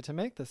can't wait to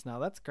make this now.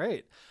 That's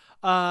great.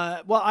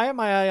 Well, I have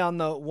my eye on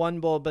the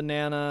one bowl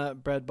banana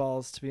bread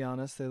balls, to be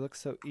honest. They look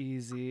so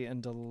easy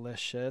and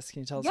delicious.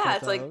 Can you tell us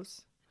about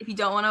those? If you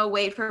don't want to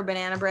wait for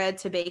banana bread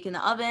to bake in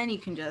the oven, you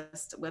can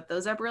just whip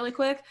those up really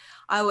quick.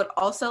 I would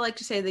also like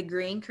to say the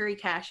green curry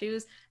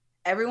cashews.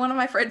 Every one of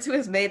my friends who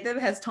has made them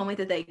has told me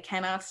that they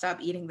cannot stop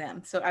eating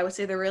them. So I would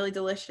say they're really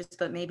delicious,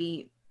 but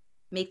maybe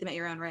make them at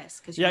your own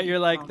risk. You're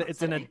like,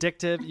 it's an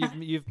addictive,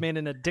 you've made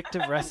an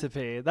addictive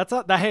recipe. That's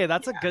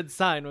a good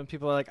sign when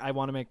people are like, I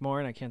want to make more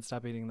and I can't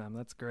stop eating them.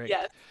 That's great.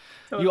 Yes,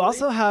 totally. You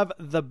also have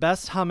the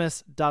best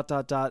hummus ...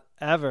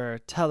 ever.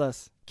 Tell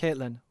us,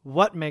 Caitlin,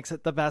 what makes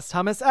it the best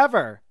hummus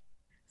ever?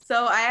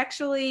 So I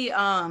actually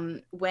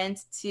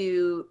went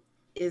to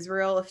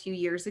Israel a few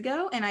years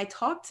ago, and I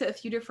talked to a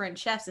few different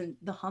chefs, and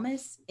the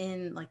hummus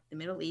in the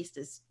Middle East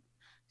is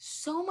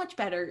so much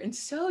better and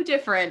so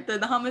different than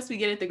the hummus we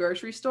get at the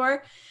grocery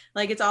store.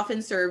 It's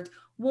often served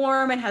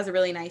warm. It has a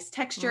really nice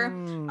texture.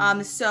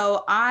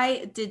 So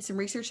I did some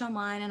research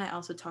online, and I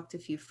also talked to a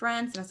few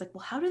friends, and I was like,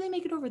 well, how do they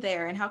make it over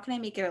there? And how can I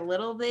make it a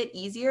little bit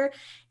easier?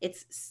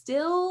 It's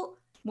still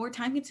more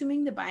time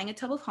consuming than buying a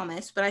tub of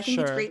hummus, but I think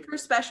it's great for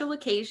special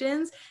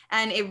occasions,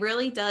 and it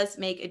really does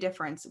make a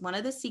difference. One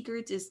of the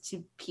secrets is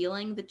to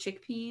peeling the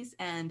chickpeas,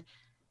 and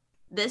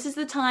this is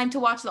the time to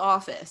watch The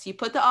Office. You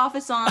put The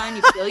Office on,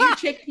 you peel your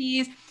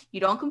chickpeas,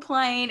 you don't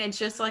complain. It's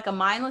just like a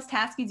mindless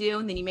task you do,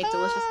 and then you make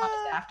delicious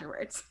hummus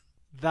afterwards.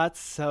 That's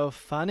so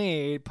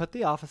funny. Put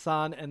The Office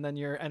on, and then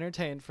you're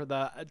entertained for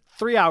the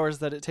 3 hours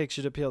that it takes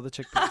you to peel the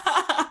chickpeas.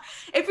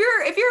 If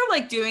you're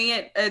like doing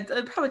it,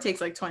 it probably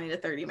takes like 20 to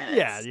 30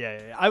 minutes.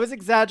 Yeah. I was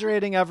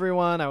exaggerating,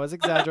 everyone. I was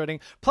exaggerating.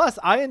 Plus,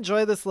 I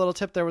enjoy this little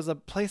tip. There was a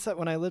place that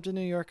when I lived in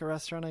New York, a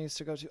restaurant I used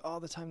to go to all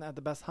the time that had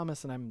the best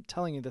hummus, and I'm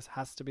telling you, this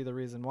has to be the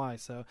reason why.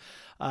 So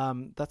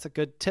that's a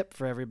good tip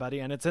for everybody,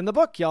 and it's in the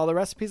book, y'all. The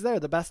recipe's there.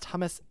 The best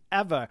hummus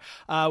ever.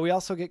 We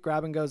also get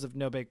grab and goes of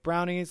no-bake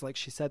brownies. Like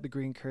she said, the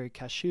green curry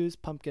cashews,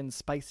 pumpkin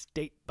spice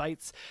date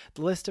bites.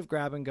 The list of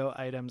grab and go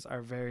items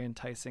are very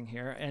enticing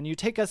here. And you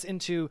take us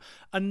into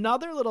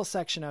another little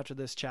section after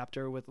this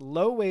chapter with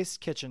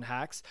low-waste kitchen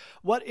hacks.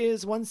 What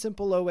is one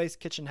simple low-waste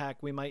kitchen hack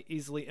we might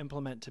easily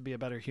implement to be a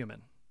better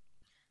human?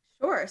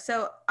 Sure.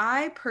 So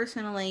I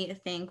personally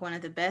think one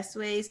of the best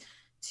ways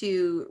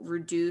to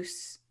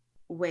reduce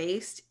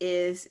waste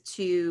is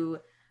to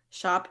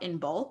shop in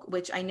bulk,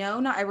 which I know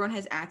not everyone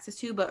has access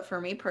to, but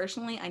for me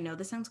personally, I know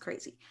this sounds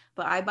crazy,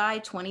 but I buy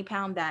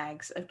 20-pound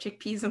bags of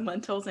chickpeas and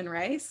lentils and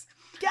rice.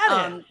 Get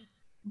it.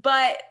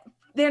 But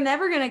they're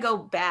never going to go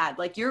bad.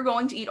 Like, you're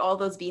going to eat all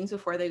those beans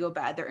before they go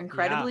bad. They're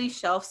incredibly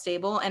shelf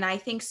stable. And I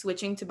think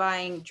switching to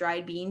buying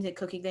dried beans and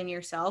cooking them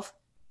yourself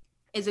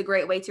is a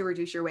great way to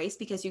reduce your waste,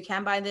 because you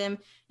can buy them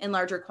in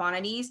larger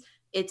quantities.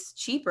 It's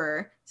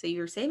cheaper, so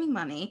you're saving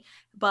money,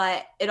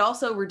 but it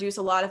also reduces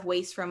a lot of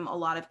waste from a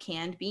lot of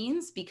canned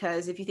beans,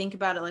 because if you think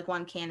about it, like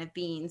one can of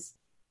beans,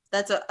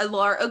 that's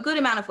a good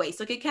amount of waste.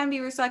 Like, it can be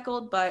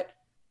recycled, but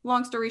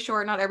long story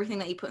short, not everything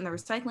that you put in the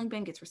recycling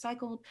bin gets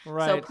recycled.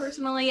 Right. So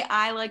personally,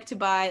 I like to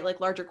buy like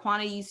larger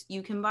quantities.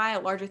 You can buy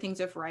larger things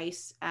of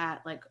rice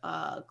at like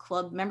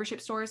club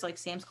membership stores like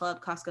Sam's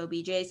Club, Costco,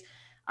 BJ's.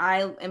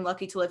 I am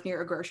lucky to live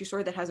near a grocery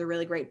store that has a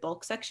really great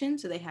bulk section.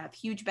 So they have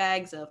huge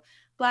bags of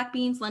black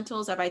beans,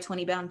 lentils. I buy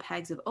 20-pound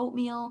bags of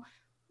oatmeal.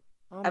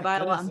 I buy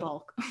a lot in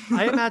bulk.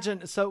 I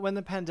imagine. So when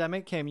the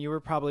pandemic came, you were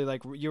probably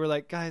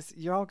like, guys,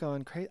 you're all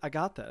going crazy. I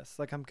got this.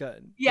 Like, I'm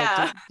good.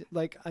 Yeah.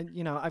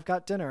 I've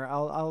got dinner.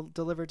 I'll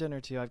deliver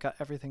dinner to you. I've got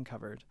everything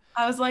covered.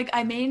 I was like,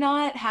 I may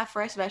not have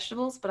fresh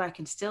vegetables, but I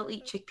can still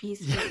eat chickpeas.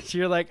 Yeah,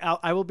 you're like,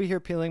 I will be here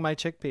peeling my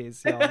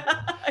chickpeas.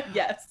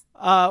 Yes.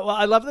 Well,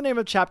 I love the name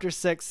of chapter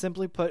 6.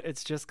 Simply put,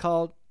 it's just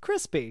called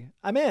Crispy.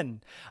 I'm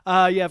in.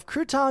 You have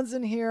croutons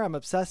in here. I'm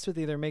obsessed with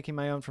either making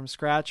my own from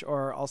scratch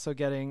or also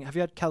getting... Have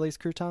you had Kelly's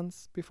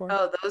croutons before?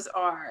 Oh, those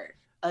are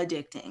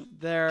addicting.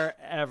 They're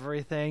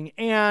everything.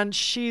 And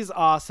she's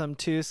awesome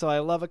too. So I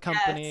love a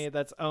company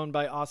that's owned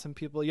by awesome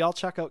people. Y'all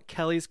check out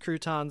Kelly's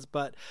croutons.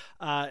 But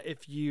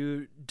if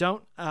you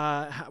don't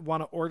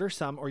want to order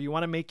some, or you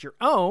want to make your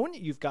own,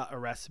 you've got a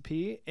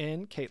recipe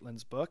in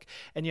Caitlin's book.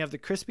 And you have the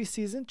crispy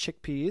seasoned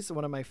chickpeas.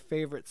 One of my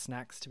favorite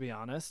snacks, to be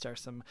honest, are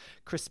some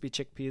crispy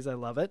chickpeas. I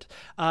love it.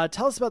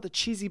 Tell us about the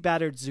cheesy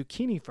battered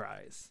zucchini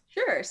fries.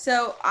 Sure.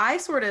 So I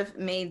sort of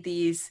made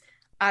these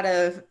out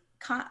of...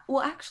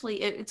 Well,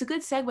 actually, it's a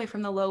good segue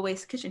from the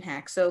low-waste kitchen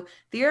hack. So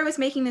the year I was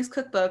making this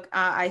cookbook,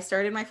 I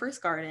started my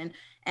first garden,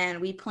 and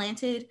we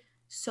planted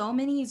so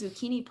many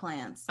zucchini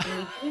plants. And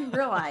we didn't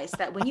realize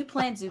that when you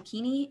plant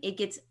zucchini, it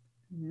gets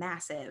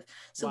massive.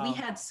 So we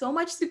had so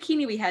much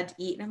zucchini we had to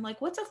eat. And I'm like,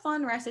 what's a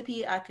fun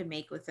recipe I could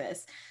make with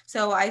this?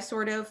 So I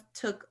sort of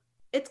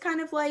it's kind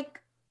of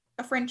like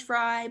a French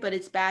fry, but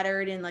it's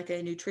battered in like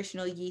a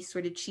nutritional yeast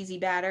sort of cheesy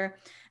batter,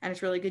 and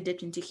it's really good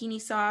dipped in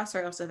tahini sauce.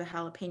 Or I also have a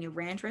jalapeno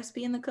ranch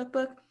recipe in the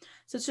cookbook.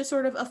 So it's just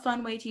sort of a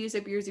fun way to use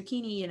up your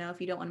zucchini,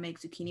 if you don't want to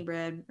make zucchini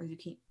bread or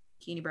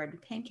zucchini bread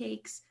with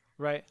pancakes.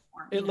 Right.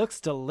 It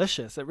looks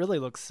delicious. It really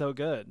looks so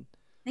good.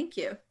 Thank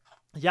you.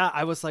 Yeah,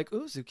 I was like,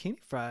 ooh, zucchini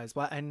fries.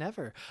 Why, I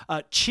never.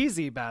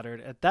 Cheesy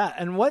battered at that.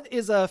 And what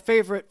is a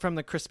favorite from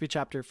the crispy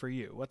chapter for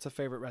you? What's a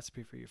favorite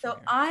recipe for you? So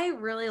I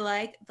really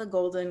like the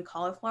golden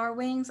cauliflower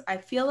wings. I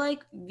feel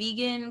like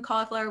vegan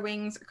cauliflower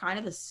wings are kind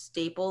of a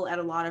staple at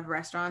a lot of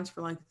restaurants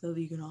for like the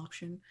vegan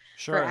option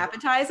for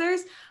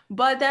appetizers.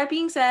 But that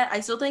being said,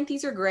 I still think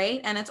these are great.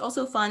 And it's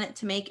also fun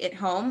to make at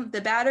home. The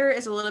batter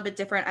is a little bit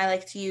different. I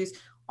like to use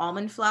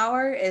almond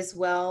flour as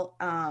well.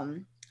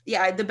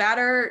 The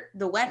batter,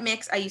 the wet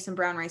mix, I use some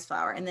brown rice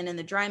flour. And then in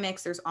the dry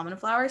mix, there's almond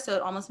flour. So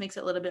it almost makes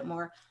it a little bit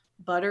more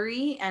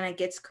buttery, and it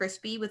gets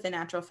crispy with the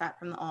natural fat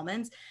from the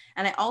almonds.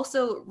 And I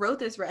also wrote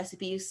this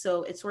recipe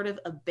so it's sort of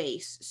a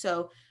base.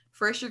 So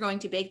first you're going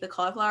to bake the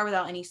cauliflower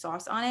without any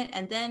sauce on it,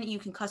 and then you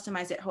can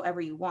customize it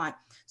however you want.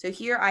 So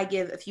here I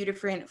give a few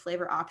different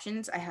flavor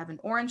options. I have an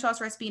orange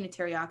sauce recipe and a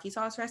teriyaki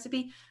sauce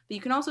recipe, but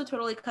you can also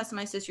totally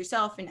customize this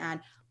yourself and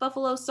add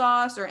buffalo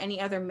sauce or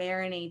any other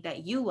marinade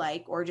that you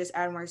like, or just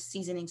add more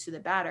seasonings to the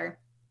batter.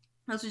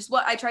 That's just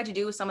what I tried to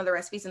do with some of the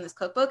recipes in this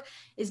cookbook,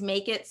 is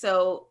make it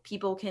so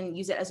people can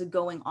use it as a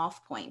going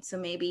off point. So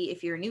maybe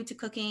if you're new to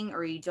cooking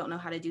or you don't know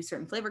how to do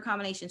certain flavor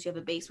combinations, you have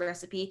a base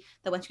recipe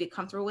that once you get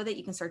comfortable with it,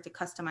 you can start to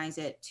customize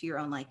it to your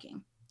own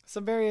liking.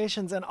 Some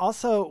variations. And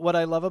also what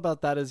I love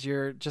about that is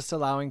you're just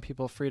allowing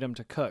people freedom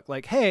to cook.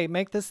 Like, hey,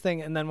 make this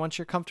thing. And then once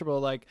you're comfortable,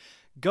 like,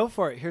 go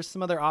for it. Here's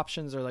some other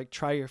options, or like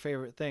try your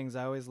favorite things.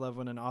 I always love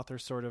when an author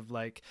sort of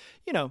like,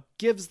 you know,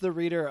 gives the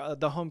reader,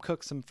 the home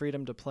cook, some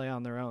freedom to play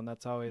on their own.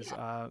 That's always,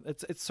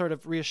 it's sort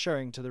of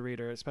reassuring to the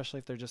reader, especially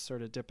if they're just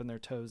sort of dipping their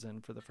toes in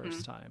for the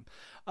first time.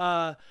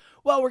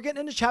 Well, we're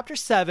getting into chapter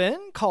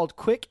 7 called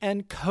Quick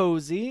and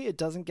Cozy. It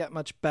doesn't get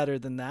much better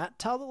than that.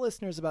 Tell the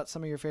listeners about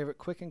some of your favorite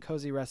quick and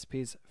cozy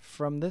recipes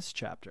from this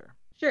chapter.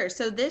 Sure.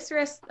 So this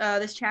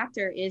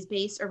chapter is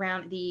based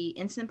around the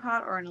Instant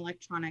Pot or an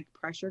electronic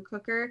pressure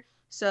cooker.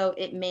 So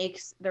it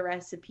makes the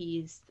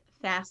recipes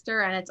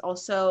faster, and it's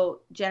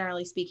also,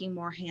 generally speaking,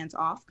 more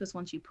hands-off, because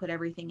once you put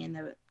everything in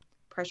the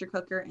pressure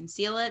cooker and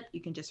seal it, you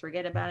can just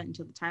forget about it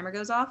until the timer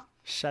goes off.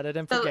 Shut it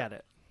and forget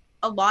it.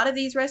 A lot of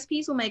these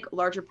recipes will make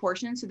larger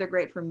portions, so they're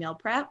great for meal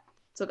prep.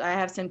 So I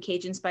have some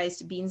Cajun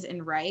spiced beans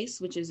and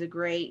rice, which is a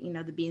great, you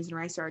know, the beans and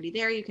rice are already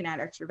there. You can add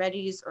extra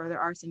veggies, or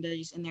there are some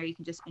veggies in there. You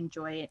can just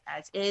enjoy it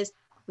as is.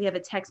 We have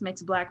a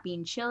Tex-Mex black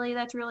bean chili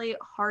that's really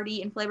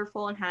hearty and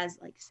flavorful and has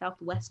like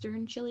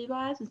Southwestern chili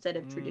vibes instead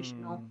of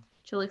traditional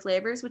chili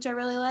flavors, which I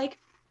really like.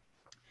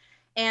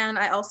 And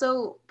I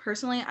also,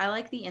 personally, I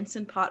like the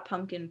Instant Pot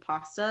pumpkin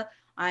pasta.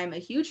 I'm a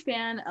huge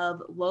fan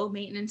of low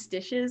maintenance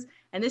dishes,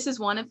 and this is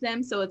one of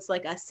them. So it's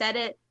like a set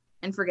it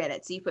and forget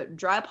it. So you put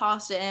dry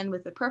pasta in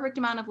with the perfect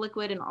amount of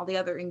liquid and all the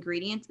other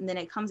ingredients, and then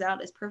it comes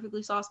out as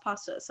perfectly sauced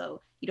pasta.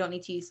 So you don't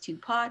need to use 2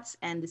 pots,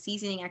 and the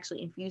seasoning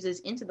actually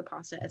infuses into the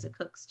pasta as it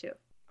cooks too.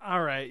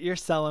 All right, you're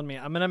selling me.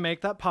 I'm going to make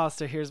that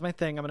pasta. Here's my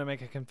thing. I'm going to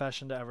make a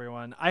confession to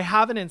everyone. I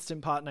have an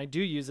Instant Pot, and I do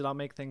use it. I'll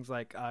make things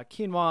like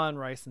quinoa and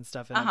rice and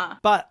stuff in it.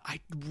 But I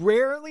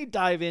rarely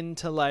dive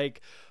into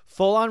like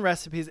full-on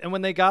recipes. And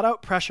when they got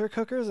out pressure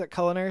cookers at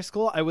culinary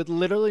school, I would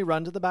literally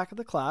run to the back of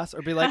the class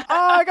or be like,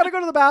 oh, I got to go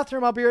to the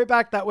bathroom. I'll be right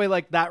back. That way,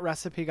 like, that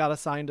recipe got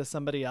assigned to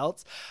somebody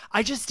else.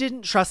 I just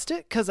didn't trust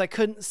it because I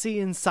couldn't see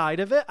inside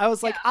of it. I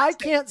was like, I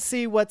can't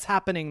see what's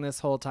happening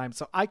this whole time,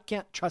 so I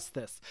can't trust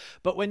this.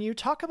 But when you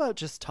talk about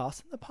just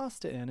tossing the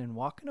pasta in and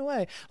walking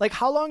away, like,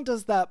 how long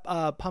does that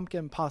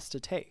pumpkin pasta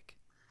take?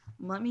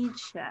 Let me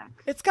check.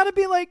 It's got to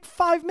be like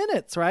 5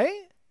 minutes,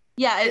 right?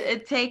 Yeah,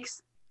 it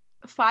takes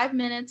 5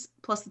 minutes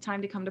plus the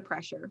time to come to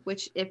pressure,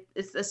 which if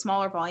it's a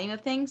smaller volume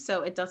of things,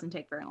 so it doesn't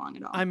take very long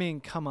at all. I mean,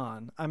 come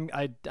on.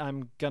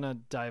 I'm gonna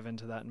dive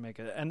into that and make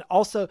it. And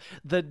also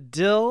the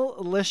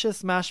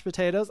dill-licious mashed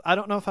potatoes. I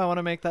don't know if I want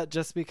to make that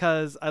just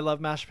because I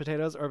love mashed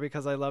potatoes or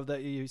because I love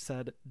that you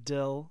said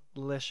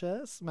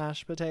dill-licious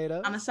mashed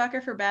potatoes. I'm a sucker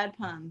for bad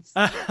puns.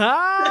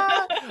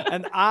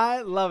 And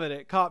I love it.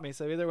 It caught me.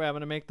 So either way, I'm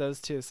going to make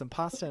those two, some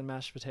pasta and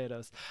mashed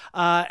potatoes.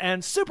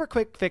 And Super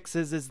Quick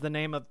Fixes is the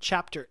name of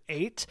chapter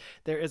 8.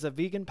 There is a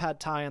vegan pad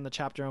thai on the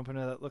chapter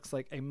opener that looks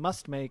like a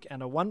must make,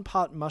 and a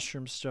 1-pot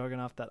mushroom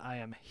stroganoff that I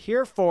am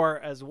here for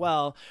as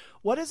well.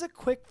 What is a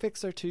quick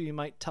fix or two you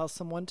might tell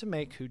someone to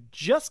make who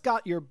just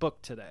got your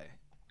book today?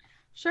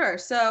 Sure.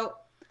 So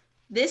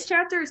this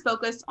chapter is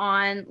focused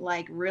on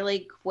like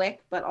really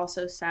quick but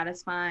also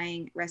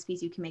satisfying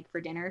recipes you can make for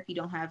dinner if you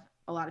don't have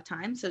a lot of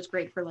time. So it's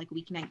great for like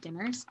weeknight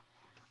dinners.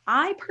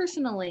 I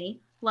personally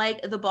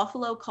like the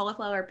buffalo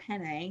cauliflower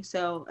penne.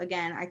 So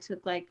again, I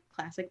took like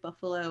classic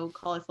buffalo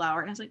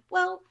cauliflower and I was like,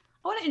 well,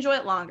 I want to enjoy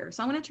it longer.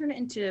 So I'm going to turn it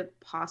into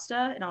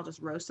pasta and I'll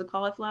just roast the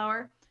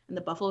cauliflower and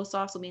the buffalo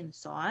sauce will be in the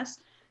sauce.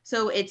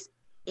 So it's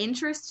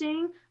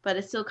interesting, but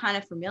it's still kind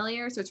of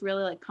familiar. So it's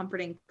really like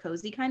comforting,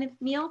 cozy kind of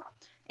meal.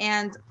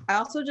 And I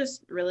also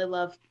just really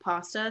love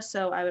pasta.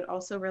 So I would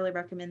also really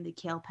recommend the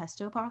kale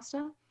pesto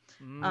pasta.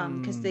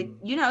 Because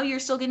you're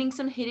still getting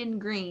some hidden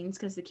greens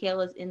because the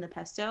kale is in the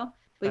pesto.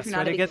 But if you're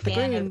not a big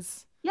fan of,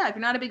 if you're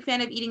not a big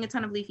fan of eating a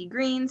ton of leafy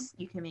greens,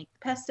 you can make the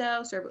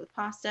pesto, serve it with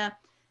pasta.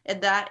 And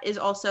that is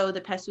also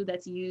the pesto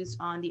that's used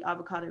on the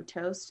avocado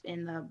toast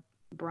in the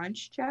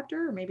brunch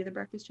chapter, or maybe the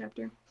breakfast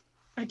chapter.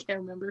 I can't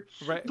remember.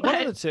 Right, one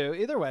of the two.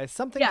 Either way,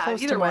 something close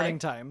to morning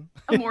time.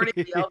 A morning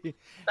meal.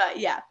 But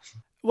yeah.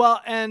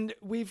 Well, and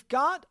we've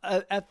got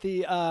at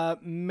the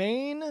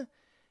main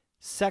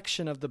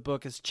section of the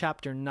book is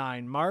chapter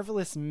 9,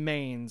 Marvelous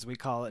Mains, we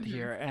call it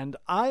here. And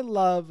I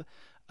love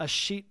a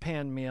sheet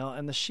pan meal,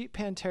 and the sheet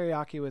pan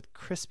teriyaki with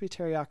crispy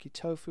teriyaki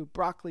tofu,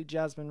 broccoli,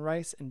 jasmine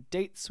rice, and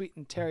date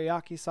sweetened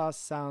teriyaki sauce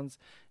sounds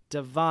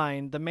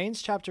divine. The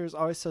mains chapter is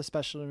always so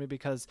special to me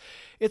because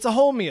it's a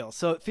whole meal,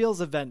 so it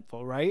feels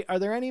eventful, right? Are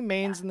there any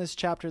mains in this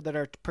chapter that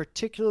are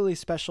particularly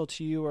special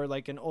to you, or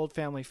like an old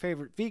family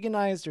favorite,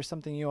 veganized, or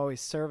something you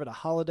always serve at a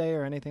holiday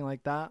or anything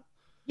like that?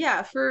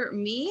 Yeah, for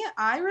me,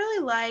 I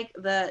really like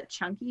the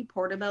chunky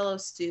portobello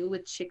stew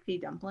with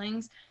chickpea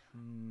dumplings.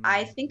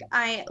 I think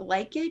I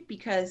like it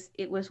because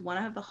it was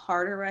one of the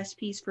harder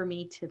recipes for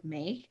me to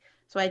make.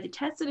 So I had to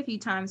test it a few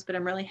times, but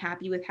I'm really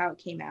happy with how it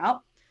came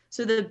out.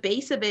 So the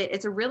base of it,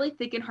 it's a really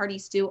thick and hearty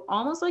stew,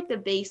 almost like the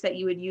base that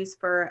you would use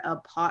for a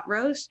pot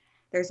roast.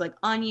 There's like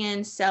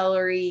onion,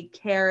 celery,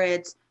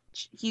 carrots,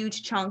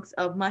 huge chunks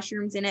of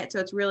mushrooms in it. So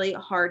it's really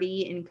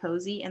hearty and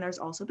cozy. And there's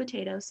also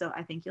potatoes. So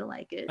I think you'll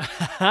like it.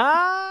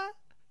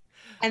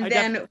 And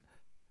then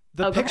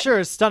the picture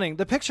is stunning.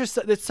 The picture,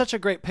 it's such a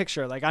great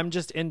picture. Like I'm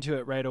just into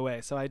it right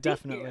away. So I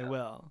definitely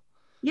will.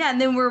 Yeah,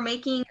 and then we're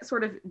making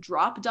sort of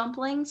drop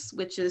dumplings,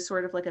 which is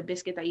sort of like a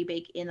biscuit that you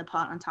bake in the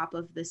pot on top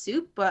of the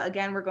soup. But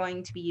again, we're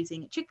going to be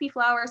using chickpea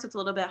flour, so it's a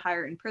little bit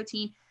higher in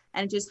protein,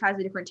 and it just has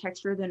a different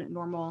texture than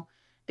normal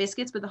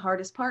biscuits. But the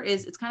hardest part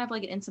is it's kind of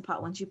like an Instant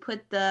Pot. Once you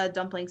put the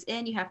dumplings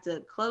in, you have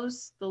to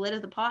close the lid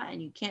of the pot, and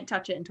you can't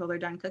touch it until they're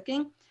done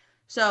cooking.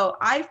 So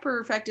I've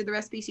perfected the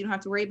recipe, so you don't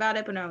have to worry about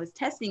it. But when I was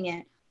testing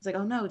it, I was like,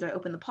 oh no, do I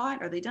open the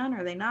pot? Are they done?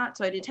 Are they not?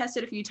 So I did test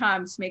it a few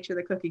times to make sure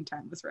the cooking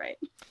time was right.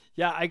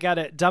 Yeah, I get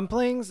it.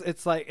 Dumplings,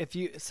 it's like if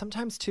you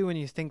sometimes too when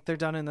you think they're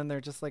done and then they're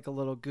just like a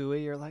little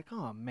gooey, you're like,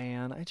 oh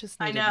man, I just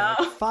needed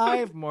like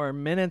 5 more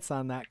minutes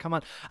on that. Come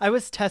on. I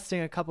was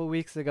testing a couple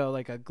weeks ago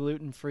like a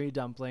gluten-free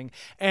dumpling,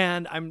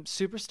 and I'm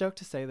super stoked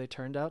to say they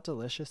turned out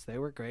delicious. They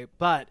were great,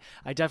 but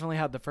I definitely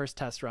had the first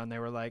test run. They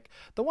were like,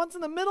 the ones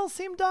in the middle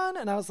seem done,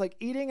 and I was like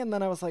eating, and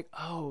then I was like,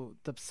 oh,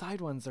 the side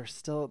ones are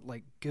still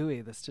like gooey.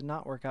 This did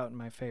not work out in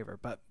my favor,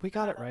 but we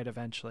got it right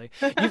eventually.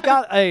 You've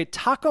got a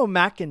taco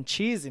mac and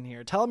cheese in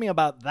here. Tell me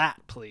about that,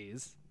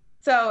 please.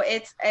 So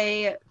it's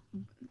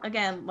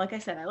again, like I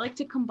said, I like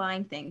to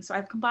combine things. So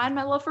I've combined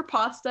my love for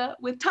pasta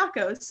with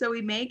tacos. So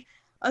we make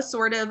a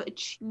sort of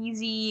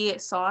cheesy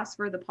sauce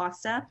for the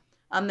pasta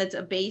that's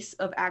a base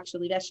of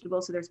actually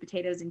vegetables. So there's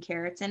potatoes and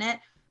carrots in it.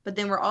 But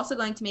then we're also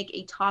going to make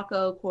a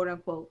taco, quote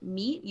unquote,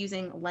 meat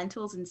using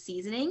lentils and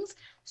seasonings.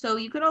 So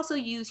you could also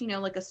use,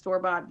 like a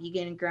store-bought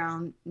vegan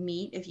ground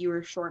meat if you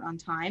were short on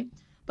time.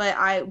 But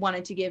I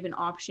wanted to give an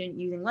option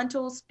using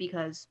lentils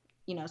because,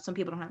 some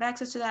people don't have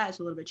access to that. It's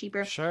a little bit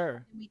cheaper.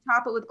 Sure. We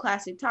top it with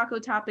classic taco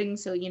toppings.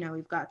 So,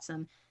 we've got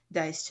some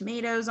diced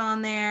tomatoes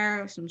on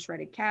there, some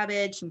shredded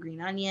cabbage, some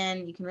green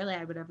onion. You can really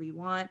add whatever you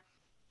want.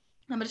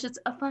 But it's just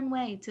a fun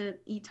way to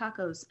eat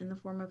tacos in the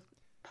form of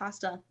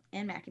pasta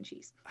and mac and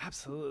cheese.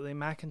 Absolutely.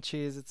 Mac and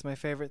cheese. It's my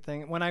favorite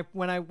thing. When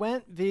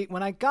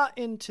I got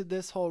into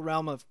this whole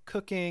realm of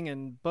cooking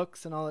and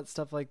books and all that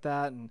stuff like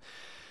that, and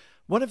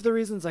one of the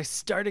reasons I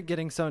started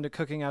getting so into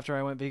cooking after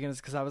I went vegan is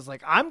because I was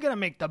like, I'm going to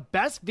make the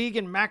best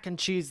vegan mac and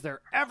cheese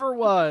there ever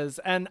was.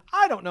 And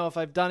I don't know if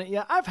I've done it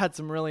yet. I've had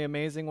some really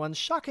amazing ones.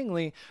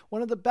 Shockingly,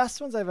 one of the best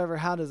ones I've ever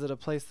had is at a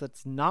place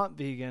that's not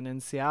vegan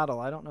in Seattle.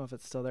 I don't know if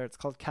it's still there. It's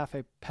called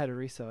Cafe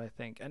Pederizo, I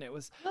think. And it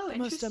was the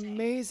most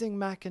amazing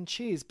mac and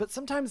cheese. But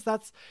sometimes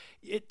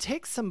it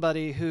takes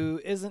somebody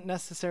who isn't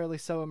necessarily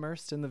so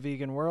immersed in the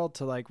vegan world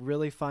to like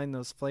really find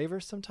those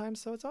flavors sometimes.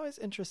 So it's always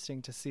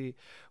interesting to see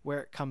where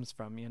it comes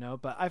from,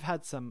 But I've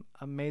had some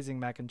amazing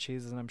mac and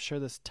cheeses, and I'm sure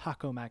this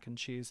taco mac and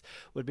cheese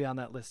would be on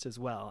that list as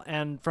well.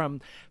 And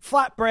from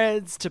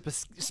flatbreads to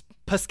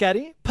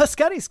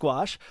pescetti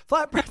squash,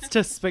 flatbreads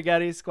to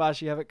spaghetti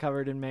squash, you have it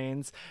covered in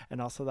mains, and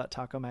also that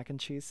taco mac and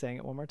cheese, saying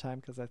it one more time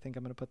because I think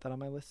I'm going to put that on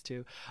my list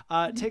too,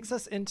 takes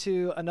us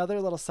into another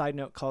little side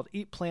note called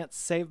Eat Plants,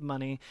 Save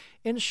Money.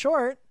 In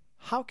short,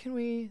 how can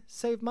we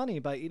save money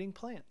by eating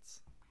plants?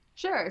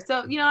 Sure.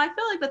 So, I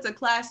feel like that's a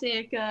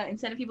classic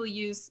incentive people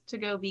use to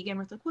go vegan.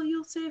 Where it's like, well,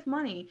 you'll save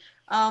money.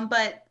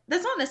 But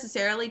that's not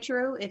necessarily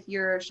true if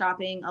you're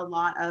shopping a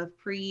lot of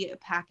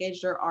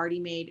pre-packaged or already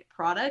made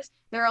products.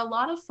 There are a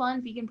lot of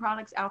fun vegan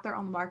products out there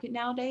on the market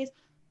nowadays.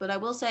 But I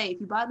will say, if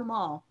you buy them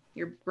all,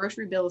 your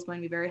grocery bill is going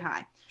to be very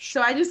high.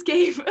 So I just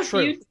gave a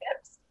few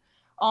tips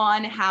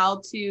on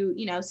how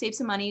to, save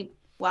some money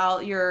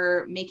while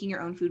you're making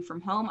your own food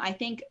from home. I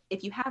think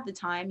if you have the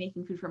time,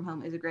 making food from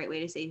home is a great way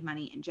to save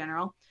money in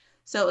general.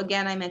 So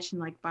again, I mentioned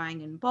like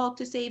buying in bulk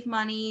to save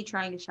money,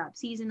 trying to shop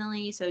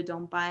seasonally. So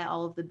don't buy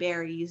all of the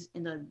berries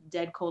in the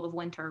dead cold of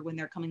winter when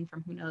they're coming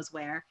from who knows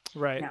where.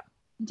 Right.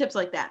 Tips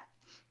like that.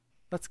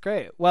 That's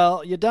great.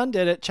 Well, you done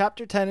did it.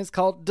 Chapter 10 is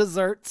called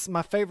Desserts,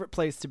 my favorite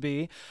place to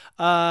be.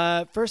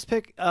 First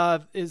pick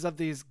is of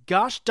these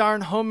gosh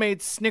darn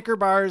homemade Snicker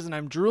bars, and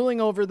I'm drooling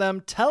over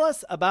them. Tell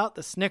us about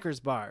the Snickers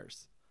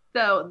bars.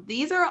 So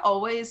these are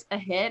always a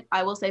hit.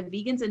 I will say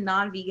vegans and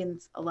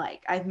non-vegans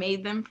alike. I've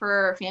made them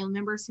for family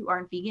members who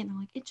aren't vegan. I'm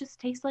like, it just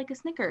tastes like a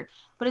Snicker.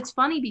 But it's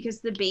funny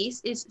because the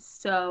base is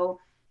so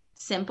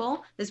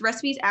simple. This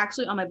recipe is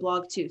actually on my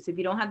blog too. So if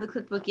you don't have the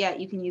cookbook yet,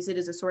 you can use it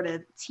as a sort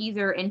of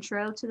teaser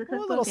intro to the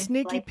cookbook. A little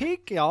sneaky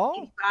peek,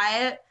 y'all.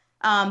 Buy it.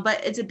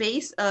 But it's a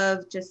base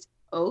of just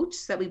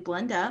oats that we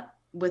blend up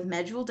with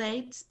medjool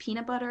dates,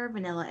 peanut butter,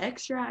 vanilla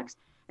extracts,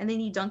 and then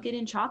you dunk it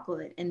in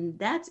chocolate. And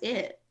that's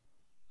it.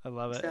 I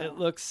love it. It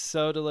looks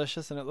so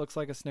delicious, and it looks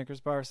like a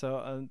Snickers bar.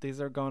 So these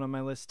are going on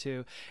my list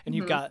too. And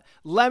you've got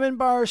lemon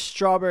bars,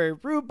 strawberry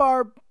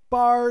rhubarb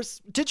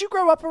bars. Did you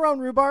grow up around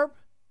rhubarb?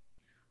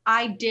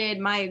 I did.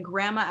 My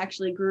grandma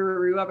actually grew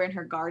rhubarb in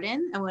her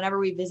garden. And whenever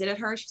we visited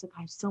her, she's like,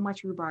 I have so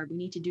much rhubarb. We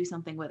need to do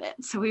something with it.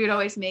 So we would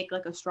always make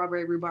like a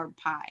strawberry rhubarb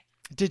pie.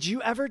 Did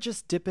you ever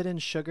just dip it in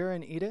sugar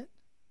and eat it?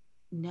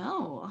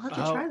 No, I'll have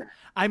to try that.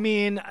 I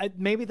mean,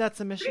 maybe that's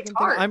a Michigan thing.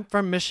 I'm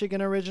from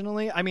Michigan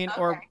originally. I mean,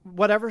 or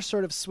whatever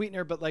sort of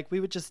sweetener, but like we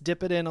would just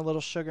dip it in a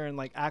little sugar and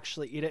like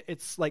actually eat it.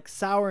 It's like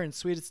sour and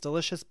sweet. It's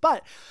delicious.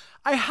 But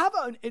I have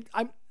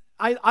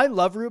I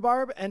love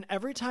rhubarb, and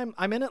every time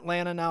I'm in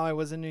Atlanta now, I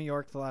was in New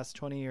York the last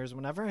 20 years.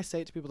 Whenever I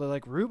say it to people, they're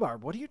like,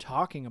 rhubarb, what are you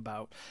talking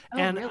about?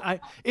 And really?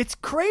 It's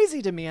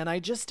crazy to me. And I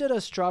just did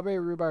a strawberry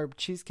rhubarb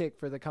cheesecake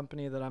for the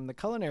company that I'm the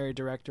culinary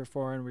director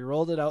for, and we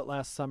rolled it out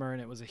last summer,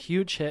 and it was a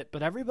huge hit.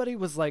 But everybody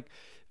was like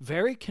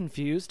very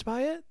confused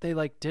by it. They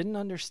like didn't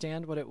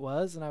understand what it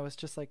was, and I was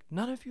just like,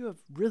 none of you have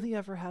really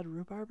ever had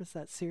rhubarb? Is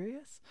that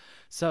serious?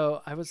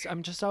 So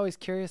I'm just always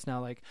curious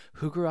now, like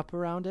who grew up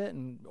around it,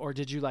 or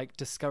did you like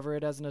discover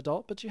it as an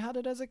adult, but you had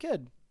it as a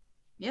kid?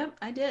 Yep,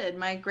 I did.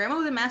 My grandma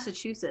was in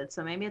Massachusetts,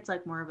 so maybe it's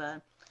like more of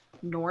a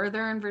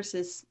northern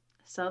versus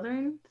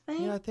southern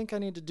thing. Yeah, I think I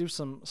need to do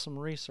some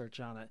research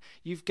on it.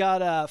 You've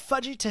got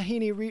fudgy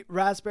tahini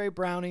raspberry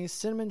brownies,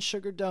 cinnamon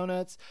sugar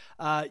donuts.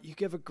 You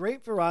give a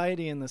great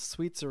variety in the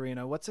sweets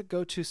arena. What's a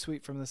go-to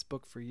sweet from this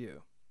book for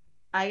you?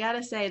 I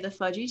gotta say, the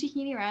fudgy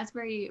tahini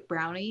raspberry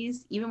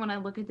brownies, even when I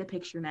look at the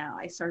picture now,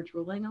 I start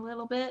drooling a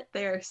little bit.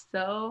 They're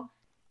so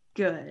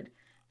good.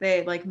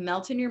 They like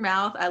melt in your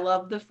mouth. I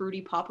love the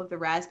fruity pop of the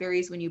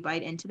raspberries when you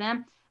bite into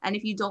them. And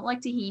if you don't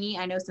like tahini,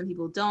 I know some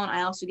people don't,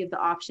 I also give the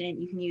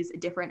option. You can use a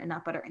different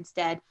nut butter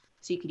instead.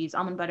 So you could use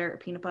almond butter or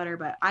peanut butter.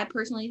 But I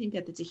personally think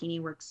that the tahini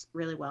works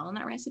really well in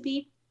that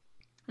recipe.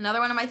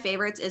 Another one of my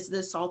favorites is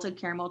the salted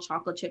caramel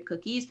chocolate chip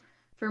cookies.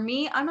 For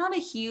me, I'm not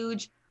a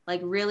huge, like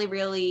really,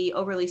 really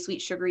overly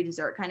sweet, sugary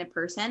dessert kind of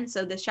person.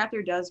 So this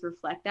chapter does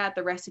reflect that.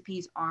 The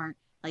recipes aren't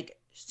like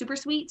super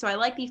sweet. So I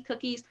like these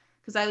cookies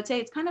because I would say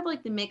it's kind of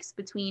like the mix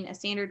between a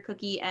standard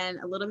cookie and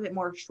a little bit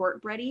more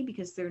shortbready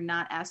because they're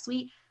not as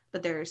sweet,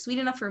 but they're sweet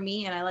enough for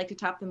me. And I like to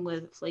top them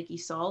with flaky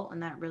salt,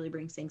 and that really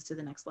brings things to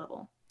the next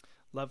level.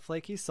 Love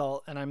flaky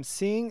salt. And I'm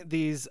seeing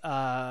these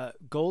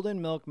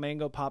golden milk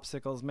mango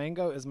popsicles.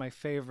 Mango is my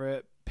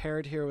favorite,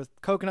 paired here with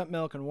coconut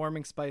milk and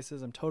warming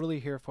spices. I'm totally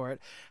here for it.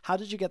 How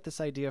did you get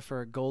this idea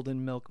for a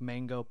golden milk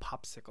mango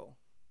popsicle?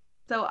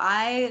 So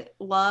I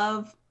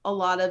love a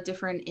lot of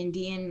different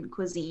Indian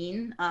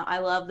cuisine. I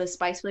love the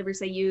spice flavors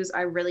they use.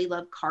 I really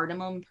love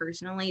cardamom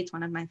personally. It's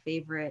one of my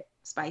favorite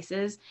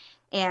spices.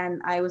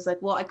 And I was like,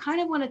 well, I kind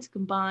of wanted to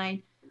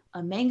combine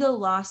a mango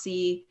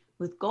lassi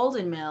with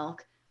golden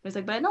milk. I was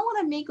like, but I don't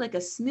want to make like a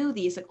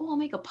smoothie. It's like, oh, I'll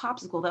make a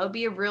popsicle. That would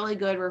be a really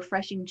good,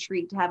 refreshing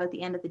treat to have at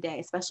the end of the day,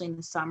 especially in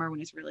the summer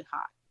when it's really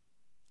hot.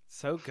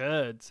 So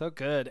good. So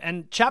good.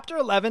 And chapter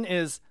 11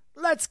 is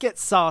let's get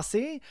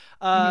saucy.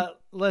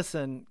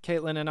 Listen,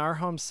 Caitlin, in our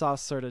home,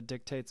 sauce sort of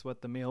dictates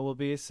what the meal will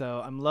be.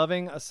 So I'm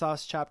loving a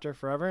sauce chapter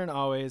forever and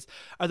always.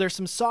 Are there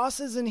some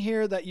sauces in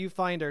here that you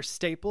find are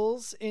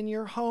staples in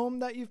your home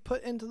that you've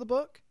put into the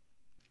book?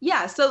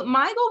 Yeah. So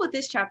my goal with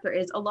this chapter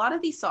is a lot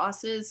of these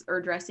sauces or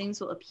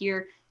dressings will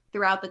appear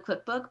throughout the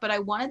cookbook, but I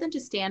wanted them to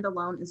stand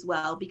alone as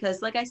well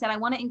because, like I said, I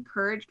want to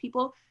encourage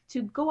people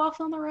to go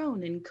off on their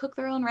own and cook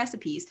their own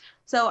recipes.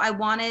 So I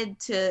wanted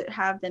to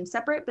have them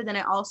separate, but then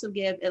I also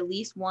give at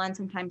least one,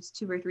 sometimes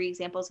 2 or 3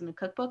 examples in the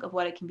cookbook of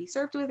what it can be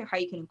served with or how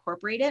you can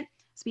incorporate it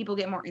so people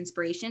get more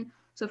inspiration.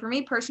 So for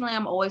me personally,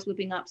 I'm always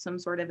whipping up some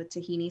sort of a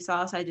tahini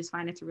sauce. I just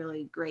find it's a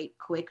really great,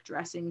 quick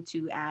dressing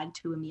to add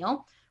to a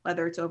meal,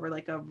 whether it's over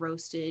like a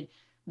roasted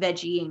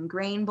veggie and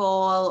grain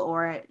bowl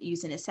or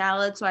used in a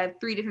salad. So I have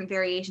 3 different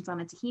variations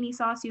on a tahini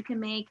sauce you can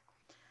make.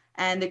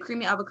 And the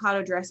creamy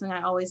avocado dressing,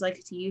 I always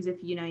like to use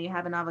if you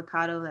have an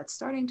avocado that's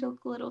starting to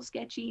look a little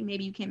sketchy.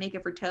 Maybe you can't make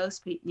it for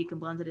toast, but you can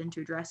blend it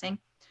into a dressing.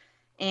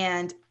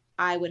 And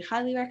I would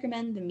highly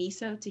recommend the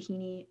miso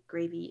tahini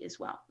gravy as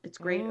well. It's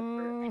great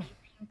for anything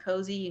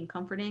cozy and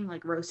comforting,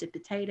 like roasted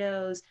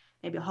potatoes,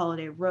 maybe a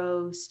holiday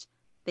roast,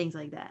 things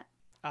like that.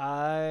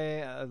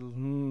 I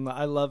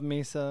love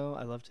miso.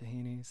 I love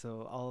tahini.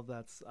 So all of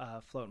that's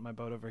floating my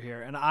boat over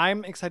here. And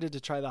I'm excited to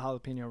try the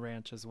jalapeno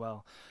ranch as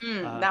well.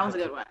 That was a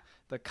good one.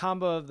 The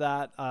combo of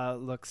that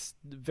looks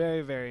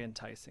very, very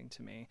enticing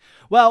to me.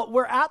 Well,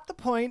 we're at the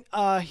point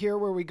here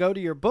where we go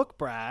to your book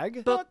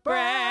brag. Book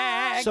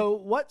brag! So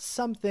what's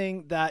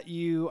something that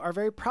you are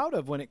very proud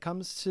of when it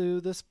comes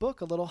to this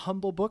book, a little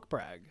humble book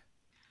brag?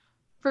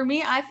 For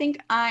me, I think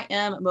I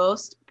am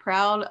most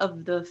proud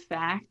of the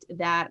fact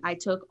that I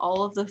took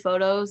all of the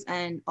photos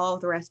and all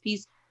of the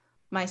recipes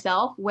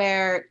myself,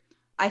 where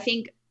I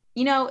think,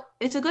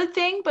 it's a good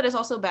thing, but it's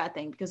also a bad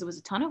thing because it was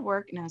a ton of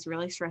work and I was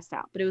really stressed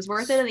out, but it was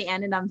worth it in the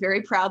end. And I'm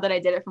very proud that I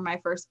did it for my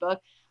first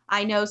book.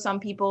 I know some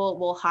people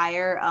will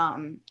hire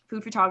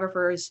food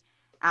photographers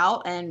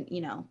out and,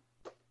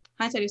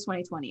 hindsight is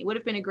 2020. It would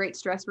have been a great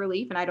stress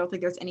relief. And I don't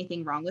think there's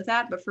anything wrong with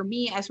that. But for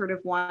me, I sort of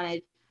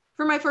wanted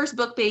for my first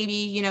book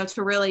baby,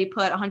 to really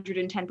put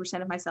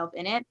 110% of myself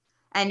in it.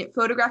 And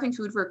photographing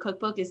food for a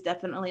cookbook is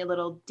definitely a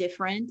little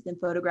different than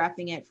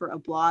photographing it for a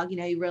blog.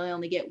 You really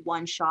only get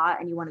one shot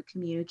and you want to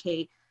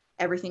communicate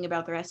everything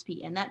about the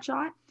recipe in that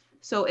shot.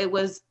 So it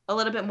was a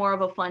little bit more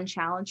of a fun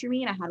challenge for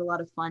me. And I had a lot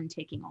of fun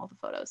taking all the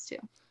photos too.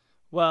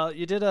 Well,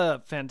 you did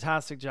a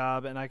fantastic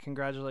job, and I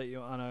congratulate you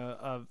on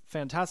a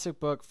fantastic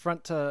book,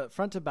 front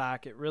to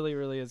back. It really,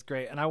 really is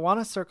great. And I want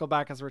to circle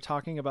back as we're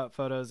talking about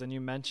photos, and you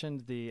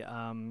mentioned the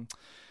fudgy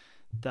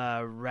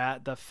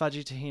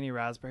tahini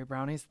raspberry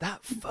brownies.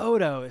 That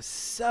photo is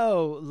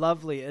so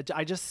lovely.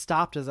 I just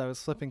stopped as I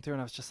was flipping through,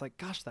 and I was just like,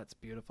 gosh, that's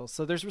beautiful.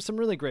 So there's some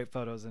really great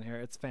photos in here.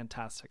 It's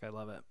fantastic. I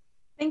love it.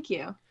 Thank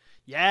you.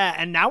 Yeah,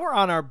 and now we're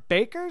on our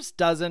Baker's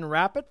Dozen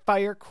rapid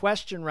fire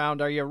question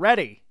round. Are you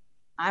ready?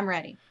 I'm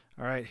ready.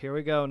 All right, here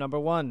we go. Number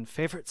 1,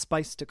 favorite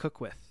spice to cook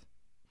with?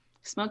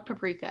 Smoked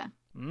paprika.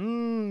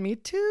 Me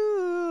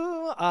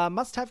too.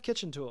 Must-have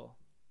kitchen tool?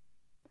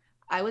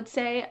 I would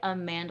say a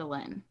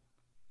mandolin.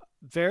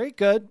 Very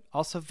good.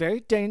 Also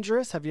very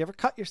dangerous. Have you ever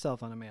cut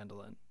yourself on a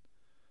mandolin?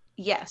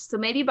 Yes. So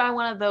maybe buy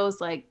one of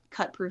those like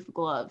cut-proof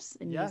gloves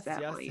and use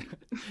that.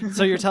 Yes.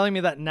 So you're telling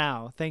me that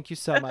now. Thank you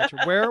so much.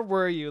 Where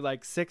were you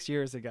like 6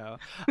 years ago?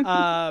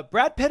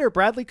 Brad Pitt or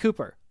Bradley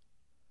Cooper?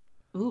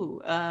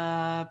 Ooh,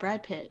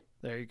 Brad Pitt.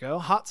 There you go.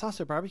 Hot sauce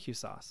or barbecue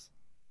sauce?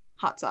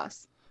 Hot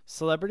sauce.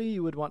 Celebrity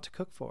you would want to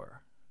cook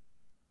for?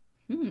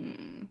 I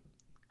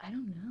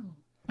don't know.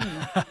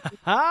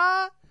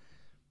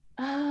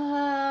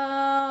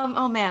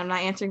 Oh man, I'm not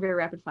answering very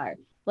rapid fire.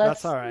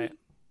 That's all right.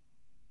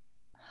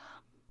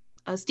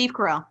 Steve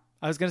Carell.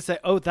 I was gonna say,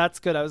 oh, that's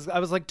good. I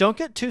was like, don't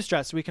get too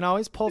stressed. We can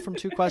always pull from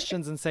 2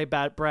 questions and say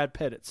Brad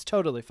Pitt. It's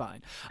totally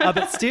fine.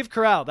 But Steve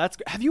Carell, that's.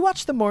 Have you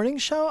watched The Morning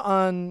Show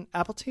on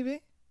Apple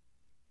TV?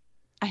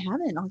 I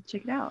haven't. I'll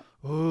check it out.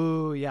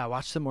 Ooh, yeah.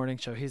 Watch The Morning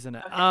Show. He's in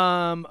it.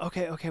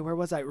 Okay. Where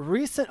was I?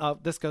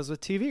 This goes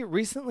with TV.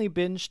 Recently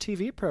binged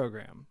TV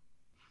program.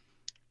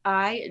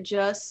 I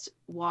just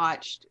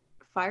watched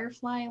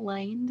Firefly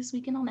Lane this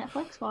weekend on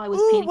Netflix while I was.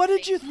 Ooh, what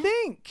did you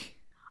think?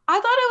 I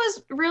thought it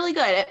was really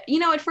good. You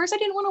know, at first I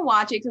didn't want to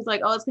watch it because like,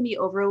 oh, it's gonna be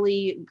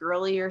overly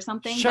girly or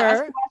something. Sure. But as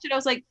I watched it, I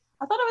was like,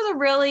 I thought it was a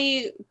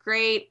really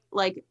great,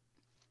 like,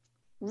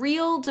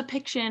 real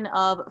depiction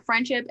of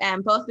friendship,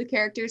 and both the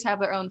characters have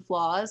their own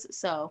flaws.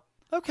 So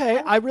okay,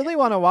 I really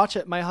want to watch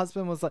it. My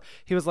husband was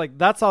like,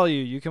 that's all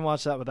you can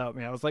watch that without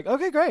me. I was like,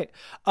 okay, great.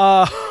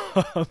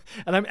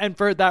 And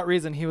for that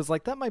reason, he was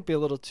like, that might be a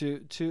little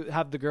too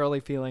have the girly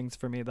feelings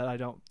for me that I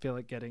don't feel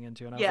like getting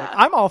into. And I was like,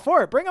 I'm all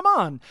for it. Bring them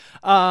on.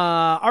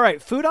 All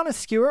right, food on a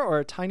skewer or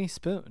a tiny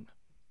spoon?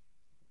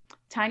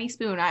 Tiny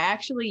spoon. I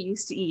actually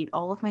used to eat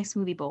all of my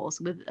smoothie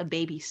bowls with a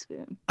baby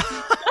spoon.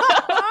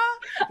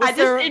 I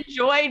just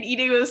enjoyed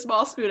eating with a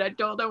small spoon. I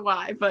don't know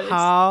why, but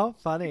how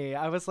funny.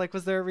 I was like,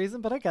 was there a reason?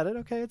 But I get it.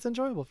 Okay, it's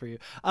enjoyable for you.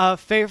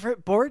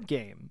 Favorite board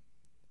game?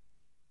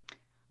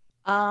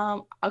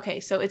 Okay,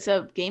 so it's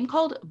a game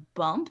called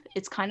Bump.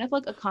 It's kind of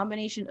like a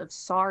combination of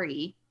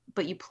Sorry,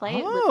 but you play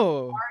it with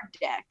a card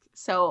deck.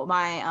 So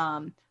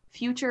my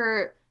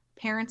future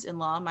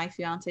parents-in-law, my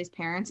fiance's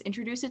parents,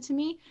 introduced it to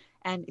me,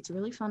 and it's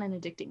really fun and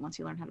addicting once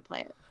you learn how to play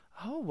it.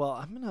 Oh, well,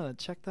 I'm going to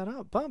check that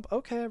out. Bump.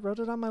 Okay, I wrote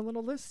it on my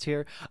little list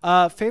here.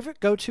 Favorite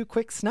go-to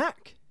quick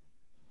snack?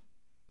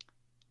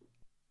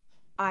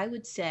 I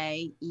would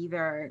say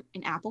either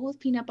an apple with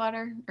peanut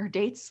butter or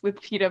dates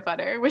with peanut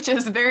butter, which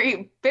is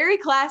very, very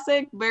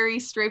classic, very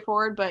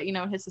straightforward, but, you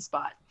know, it hits the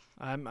spot.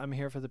 I'm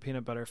here for the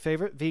peanut butter.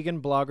 Favorite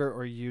vegan blogger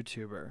or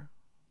YouTuber?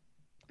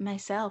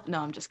 Myself. No,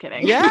 I'm just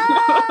kidding. Yes!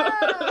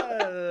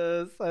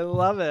 I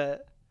love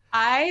it.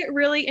 I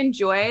really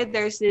enjoy,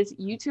 there's this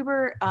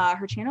YouTuber,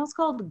 her channel is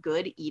called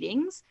Good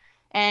Eatings,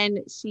 and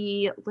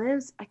she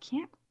lives, I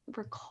can't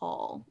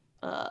recall,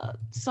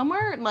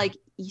 somewhere like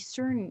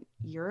Eastern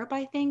Europe,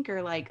 I think,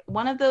 or like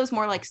one of those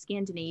more like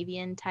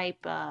Scandinavian type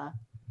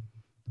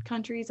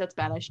countries. That's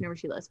bad. I should know where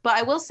she lives. But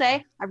I will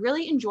say, I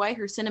really enjoy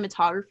her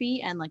cinematography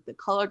and like the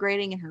color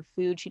grading and her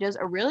food. She does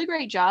a really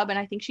great job, and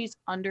I think she's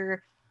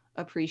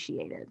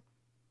underappreciated.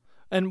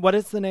 And what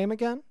is the name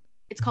again?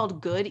 It's called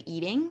Good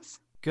Eatings.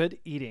 Good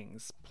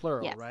Eatings,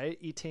 plural, yes. Right?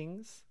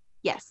 Eatings?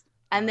 Yes.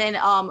 And then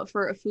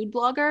for a food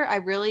blogger, I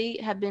really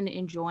have been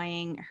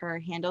enjoying her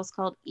handles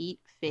called Eat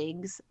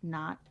Figs,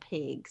 Not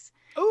Pigs.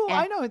 Oh,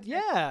 I know it.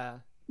 Yeah.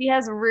 She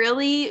has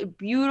really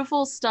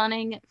beautiful,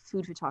 stunning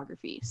food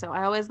photography. So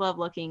I always love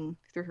looking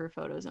through her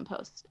photos and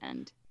posts.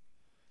 And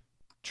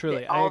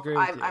truly, I agree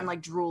with you. I'm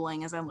like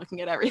drooling as I'm looking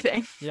at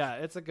everything. Yeah,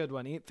 it's a good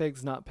one. Eat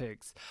figs, not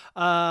pigs.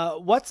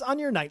 What's on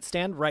your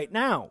nightstand right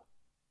now?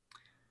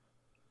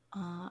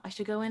 I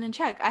should go in and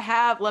check.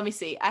 Let me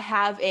see. I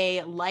have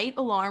a light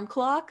alarm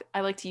clock.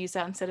 I like to use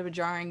that instead of a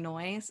jarring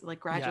noise. It, like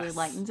gradually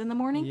lightens in the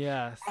morning.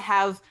 Yes. I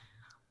have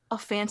a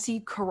fancy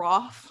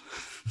carafe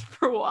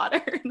for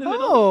water in the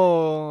middle.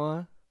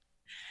 Oh.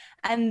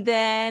 And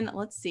then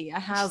let's see. I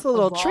have just a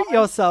little treat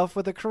yourself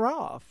with a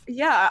carafe.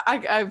 Yeah,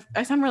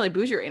 I sound really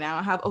bougie right now.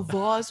 I have a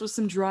vase with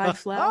some dried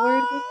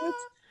flowers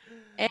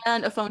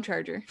and a phone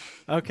charger.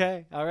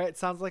 Okay. All right.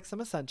 Sounds like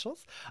some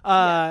essentials.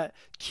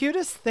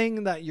 Cutest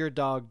thing that your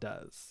dog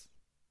does?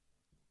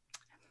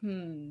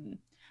 When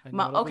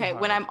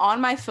I'm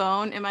on my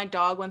phone and my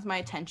dog wants my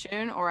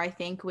attention, or I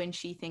think when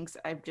she thinks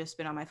I've just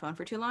been on my phone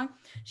for too long,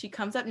 she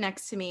comes up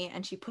next to me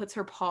and she puts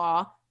her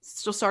paw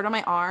She'll start on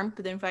my arm,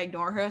 but then if I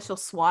ignore her, she'll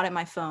swat at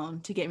my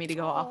phone to get me to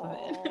go off of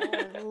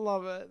it. I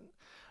love it.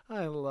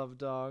 I love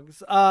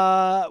dogs.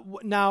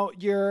 Now,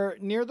 you're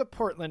near the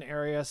Portland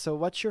area, so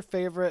what's your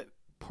favorite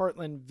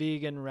Portland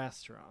vegan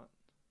restaurant?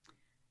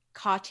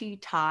 Katu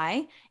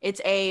Thai.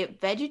 It's a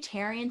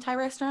vegetarian Thai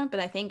restaurant, but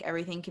I think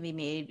everything can be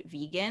made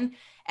vegan.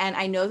 And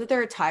I know that there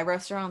are Thai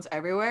restaurants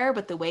everywhere,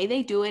 but the way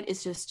they do it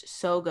is just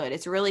so good.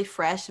 It's really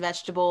fresh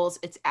vegetables.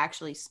 It's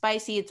actually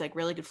spicy. It's like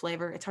really good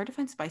flavor. It's hard to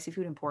find spicy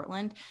food in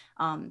Portland,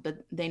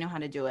 but they know how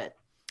to do it.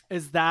 Do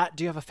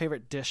you have a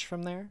favorite dish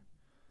from there?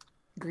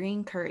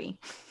 Green curry.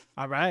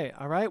 All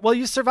right. Well,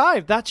 you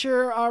survived. That's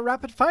your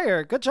rapid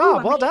fire. Good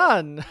job. Well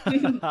done.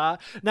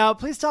 Now,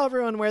 please tell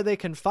everyone where they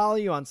can follow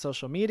you on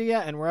social media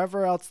and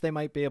wherever else they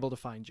might be able to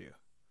find you.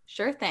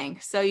 Sure thing.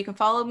 So you can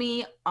follow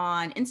me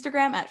on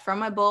Instagram at From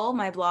My Bowl.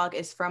 My blog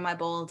is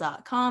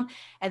FromMyBowl.com.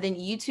 And then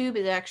YouTube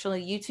is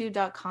actually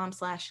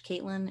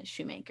youtube.com/Caitlin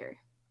Shoemaker.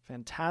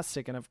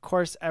 Fantastic. And of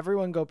course,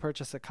 everyone go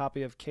purchase a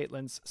copy of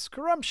Caitlin's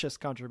scrumptious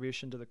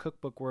contribution to the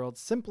cookbook world,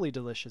 Simply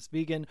Delicious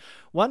Vegan,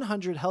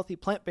 100 healthy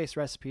plant-based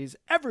recipes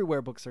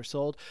everywhere books are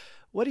sold.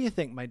 What do you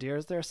think, my dear?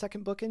 Is there a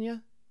second book in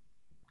you?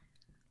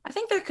 I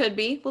think there could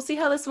be. We'll see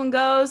how this one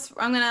goes.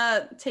 I'm going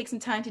to take some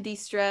time to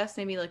de-stress,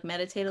 maybe like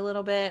meditate a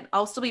little bit.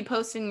 I'll still be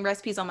posting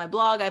recipes on my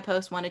blog. I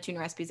post 1 to 2 new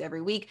recipes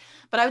every week,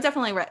 but I would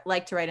definitely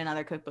like to write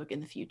another cookbook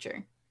in the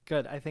future.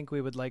 Good. I think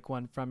we would like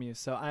one from you.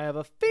 So I have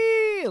a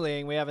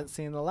feeling we haven't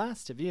seen the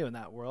last of you in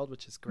that world,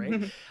 which is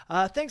great.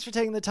 Thanks for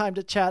taking the time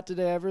to chat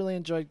today. I've really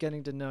enjoyed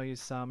getting to know you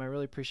some. I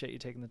really appreciate you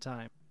taking the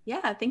time.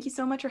 Yeah, thank you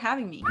so much for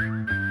having me.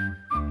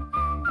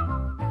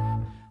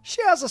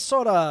 She has a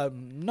sort of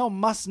no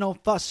muss, no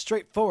fuss,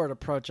 straightforward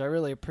approach I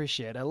really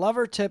appreciate. I love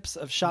her tips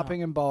of shopping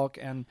in bulk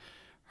and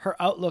her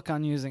outlook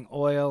on using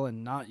oil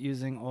and not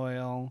using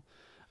oil.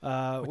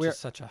 Which is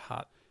such a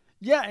hot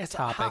it's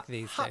topic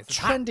these days. It's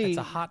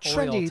a hot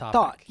trendy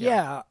thought.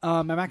 Yeah.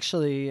 I'm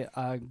actually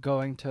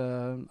going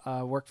to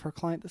work for a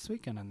client this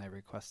weekend, and they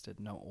requested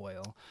no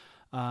oil.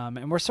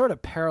 And we're sort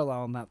of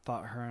parallel in that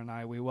thought, her and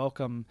I. We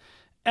welcome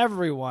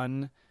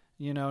everyone,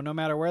 no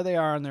matter where they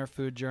are on their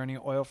food journey,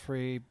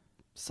 oil-free,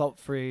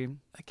 salt-free,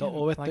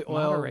 with the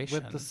oil,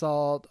 moderation. with the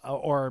salt,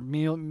 or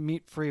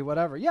meat-free,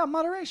 whatever. Yeah,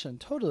 moderation,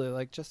 totally.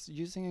 Like just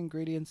using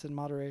ingredients in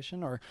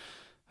moderation, or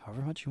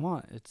however much you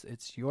want.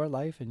 It's your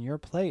life and your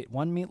plate.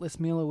 One meatless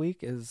meal a week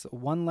is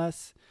one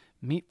less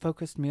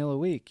meat-focused meal a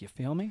week. You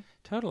feel me?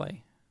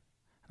 Totally.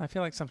 I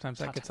feel like sometimes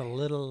that gets a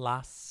little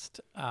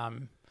lost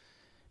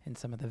in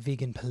some of the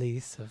vegan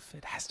police of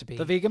it has to be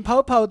the vegan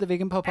popo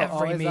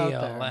every meal. Out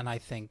there. And I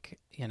think,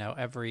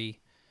 every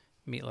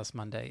Meatless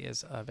Monday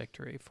is a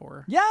victory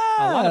for a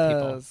lot of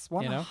people.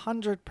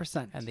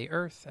 100%. And the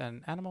earth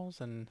and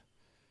animals and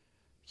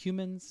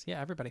humans.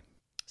 Yeah, everybody.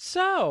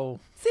 So,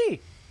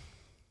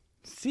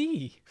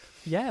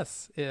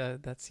 yes,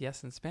 that's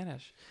yes in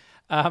Spanish.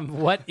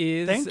 What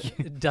is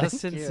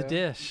Dustin's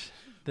dish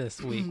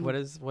this week? What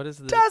is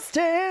the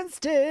Dustin's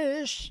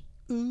dish?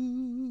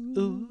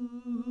 Ooh.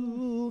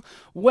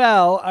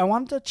 Well, I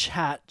wanted to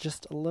chat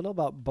just a little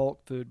about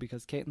bulk food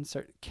because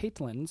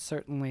Caitlin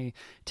certainly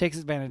takes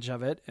advantage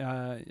of it,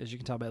 as you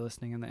can tell by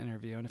listening in the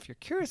interview. And if you're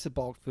curious about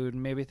bulk food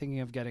and maybe thinking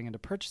of getting into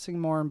purchasing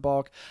more in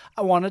bulk,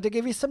 I wanted to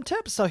give you some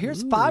tips. So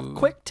here's 5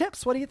 quick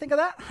tips. What do you think of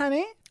that,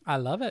 honey? I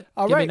love it.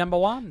 All Give right. me number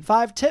 1.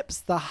 5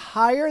 tips. The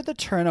higher the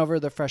turnover,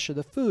 the fresher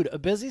the food. A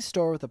busy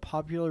store with a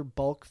popular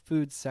bulk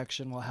food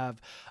section will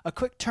have a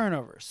quick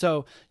turnover,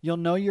 so you'll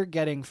know you're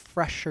getting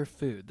fresher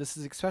food. This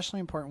is especially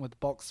important with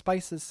bulk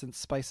spices since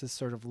spices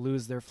sort of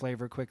lose their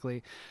flavor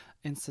quickly.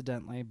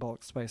 Incidentally,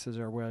 bulk spices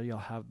are where you'll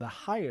have the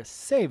highest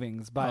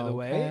savings, by the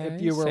way,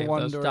 if you were Save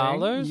wondering. Those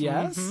dollars.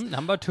 Yes. Mm-hmm.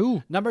 Number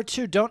 2. Number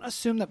 2, don't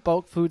assume that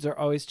bulk foods are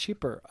always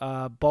cheaper.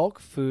 Bulk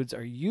foods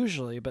are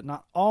usually, but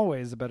not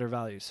always, a better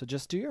value. So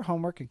just do your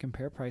homework and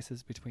compare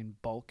prices between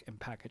bulk and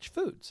packaged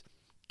foods.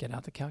 Get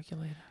out the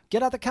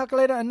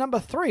calculator. And number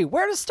 3,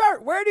 where to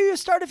start? Where do you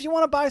start if you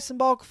want to buy some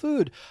bulk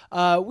food?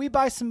 We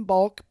buy some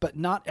bulk, but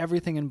not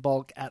everything in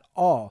bulk at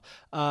all.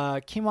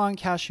 Quinoa and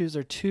cashews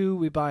are 2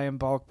 we buy in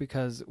bulk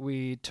because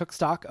we took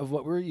stock of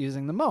what we were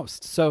using the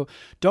most. So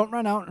don't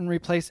run out and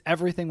replace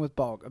everything with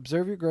bulk.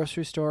 Observe your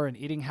grocery store and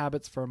eating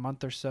habits for a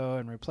month or so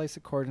and replace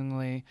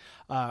accordingly,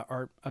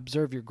 or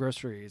observe your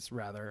groceries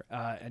rather,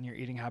 and your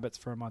eating habits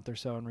for a month or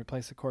so and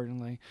replace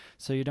accordingly,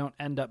 so you don't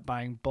end up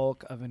buying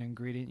bulk of an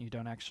ingredient you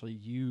don't actually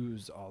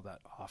use all that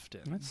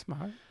often. That's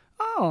smart.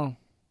 Oh,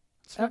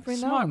 every now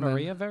smart, and then.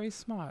 Maria. Very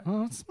smart.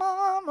 Oh,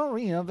 smart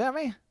Maria,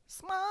 very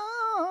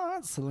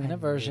smart. Selena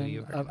version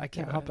you were of I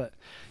Can't gonna Help It.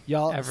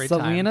 Y'all, every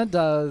Selena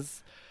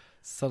does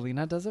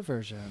a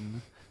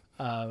version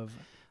of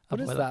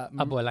what is that?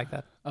 A Boy Like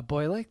That. A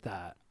Boy Like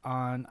That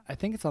on, I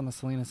think it's on the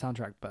Selena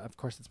soundtrack, but of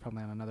course it's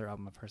probably on another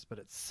album of hers, but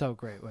it's so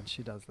great when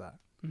she does that.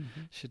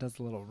 Mm-hmm. She does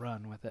a little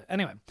run with it.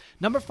 Anyway,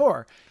 number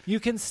 4, you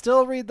can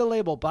still read the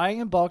label. Buying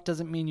in bulk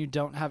doesn't mean you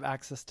don't have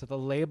access to the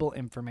label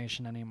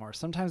information anymore.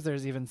 Sometimes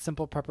there's even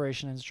simple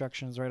preparation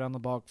instructions right on the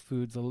bulk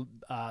foods.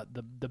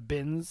 The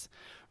bins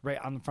Right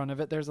on the front of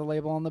it, there's a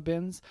label on the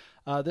bins.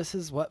 This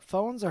is what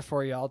phones are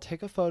for, y'all.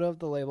 Take a photo of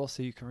the label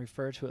so you can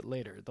refer to it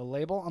later. The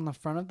label on the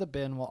front of the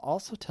bin will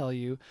also tell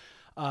you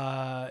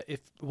if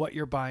what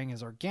you're buying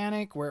is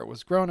organic, where it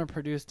was grown or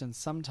produced, and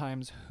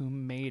sometimes who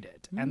made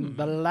it. And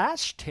the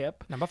last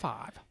tip, number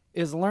 5,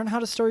 is learn how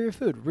to store your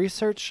food.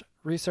 Research.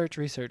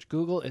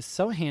 Google is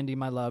so handy,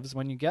 my loves.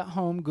 When you get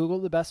home, Google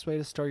the best way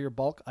to store your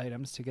bulk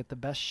items to get the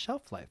best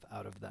shelf life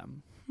out of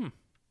them.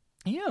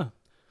 Yeah.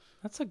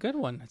 That's a good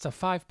one. It's a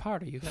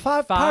 5-parter. You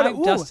got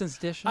 5 Dustin's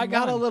Dish. I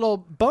got a little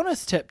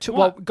bonus tip.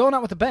 Well, going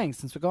out with a bang,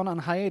 since we're going on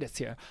hiatus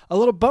here. A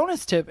little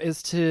bonus tip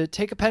is to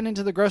take a pen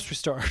into the grocery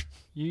store.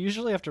 You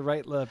usually have to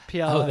write the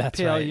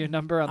PLU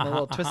number on the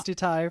little twisty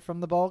tie from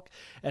the bulk,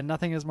 and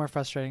nothing is more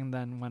frustrating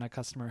than when a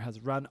customer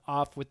has run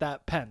off with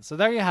that pen. So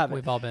there you have it.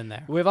 We've all been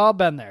there. We've all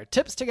been there.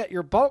 Tips to get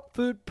your bulk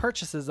food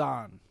purchases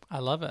on. I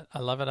love it. I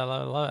love it. I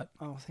love it. I love it.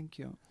 Oh, thank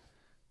you.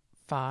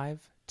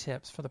 5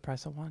 tips for the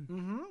price of 1.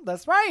 Mm-hmm,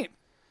 that's right.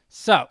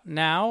 So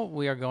now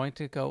we are going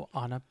to go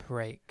on a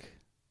break.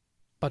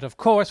 But of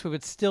course, we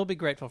would still be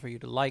grateful for you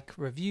to like,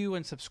 review,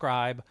 and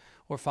subscribe,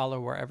 or follow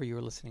wherever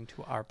you're listening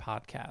to our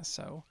podcast.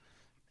 So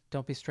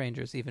don't be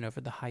strangers even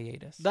over the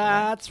hiatus.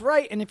 That's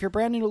right. And if you're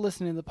brand new to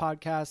listening to the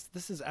podcast,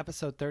 this is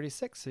episode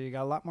 36, so you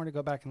got a lot more to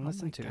go back and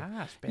listen to.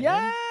 Gosh, babe.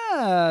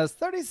 Yes,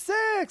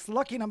 36.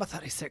 Lucky number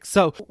 36.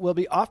 So we'll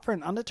be off for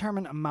an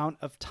undetermined amount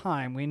of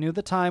time. We knew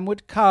the time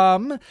would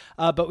come,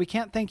 but we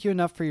can't thank you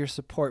enough for your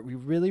support. We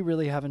really,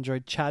 really have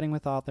enjoyed chatting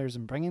with authors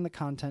and bringing the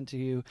content to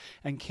you,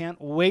 and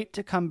can't wait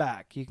to come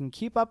back. You can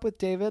keep up with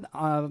David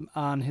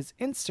on his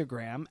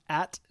Instagram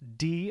at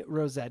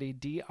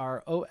drossetti,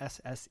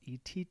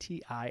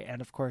 DROSSETTI, and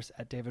of course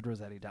at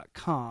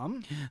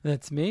davidrossetti.com.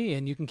 That's me.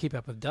 And you can keep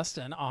up with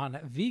Dustin on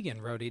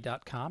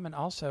veganroadie.com and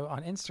also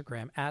on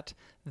Instagram at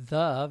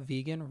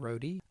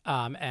theveganroadie.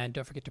 And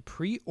don't forget to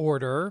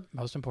pre-order,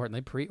 most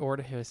importantly,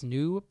 pre-order his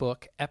new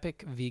book,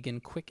 Epic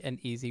Vegan Quick and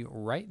Easy,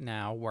 right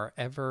now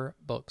wherever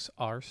books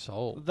are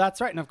sold.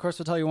 That's right. And of course,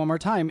 we'll tell you one more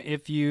time,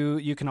 if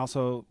you can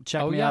also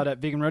check me out at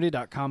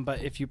veganroadie.com,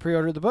 but if you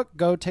pre-order the book,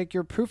 go take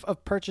your proof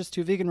of purchase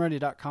to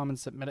veganroadie.com and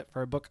submit it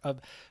for a book of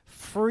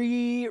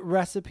free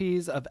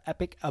recipes of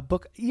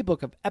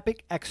ebook of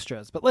epic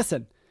extras. But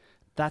listen,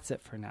 that's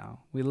it for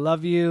now. We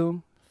love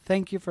you.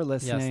 Thank you for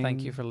listening. Yes,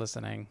 thank you for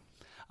listening.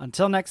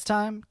 Until next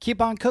time,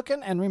 keep on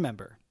cooking, and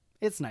remember,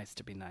 it's nice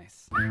to be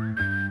nice.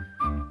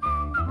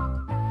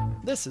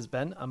 This has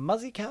been a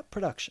Muzzy Cat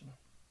production.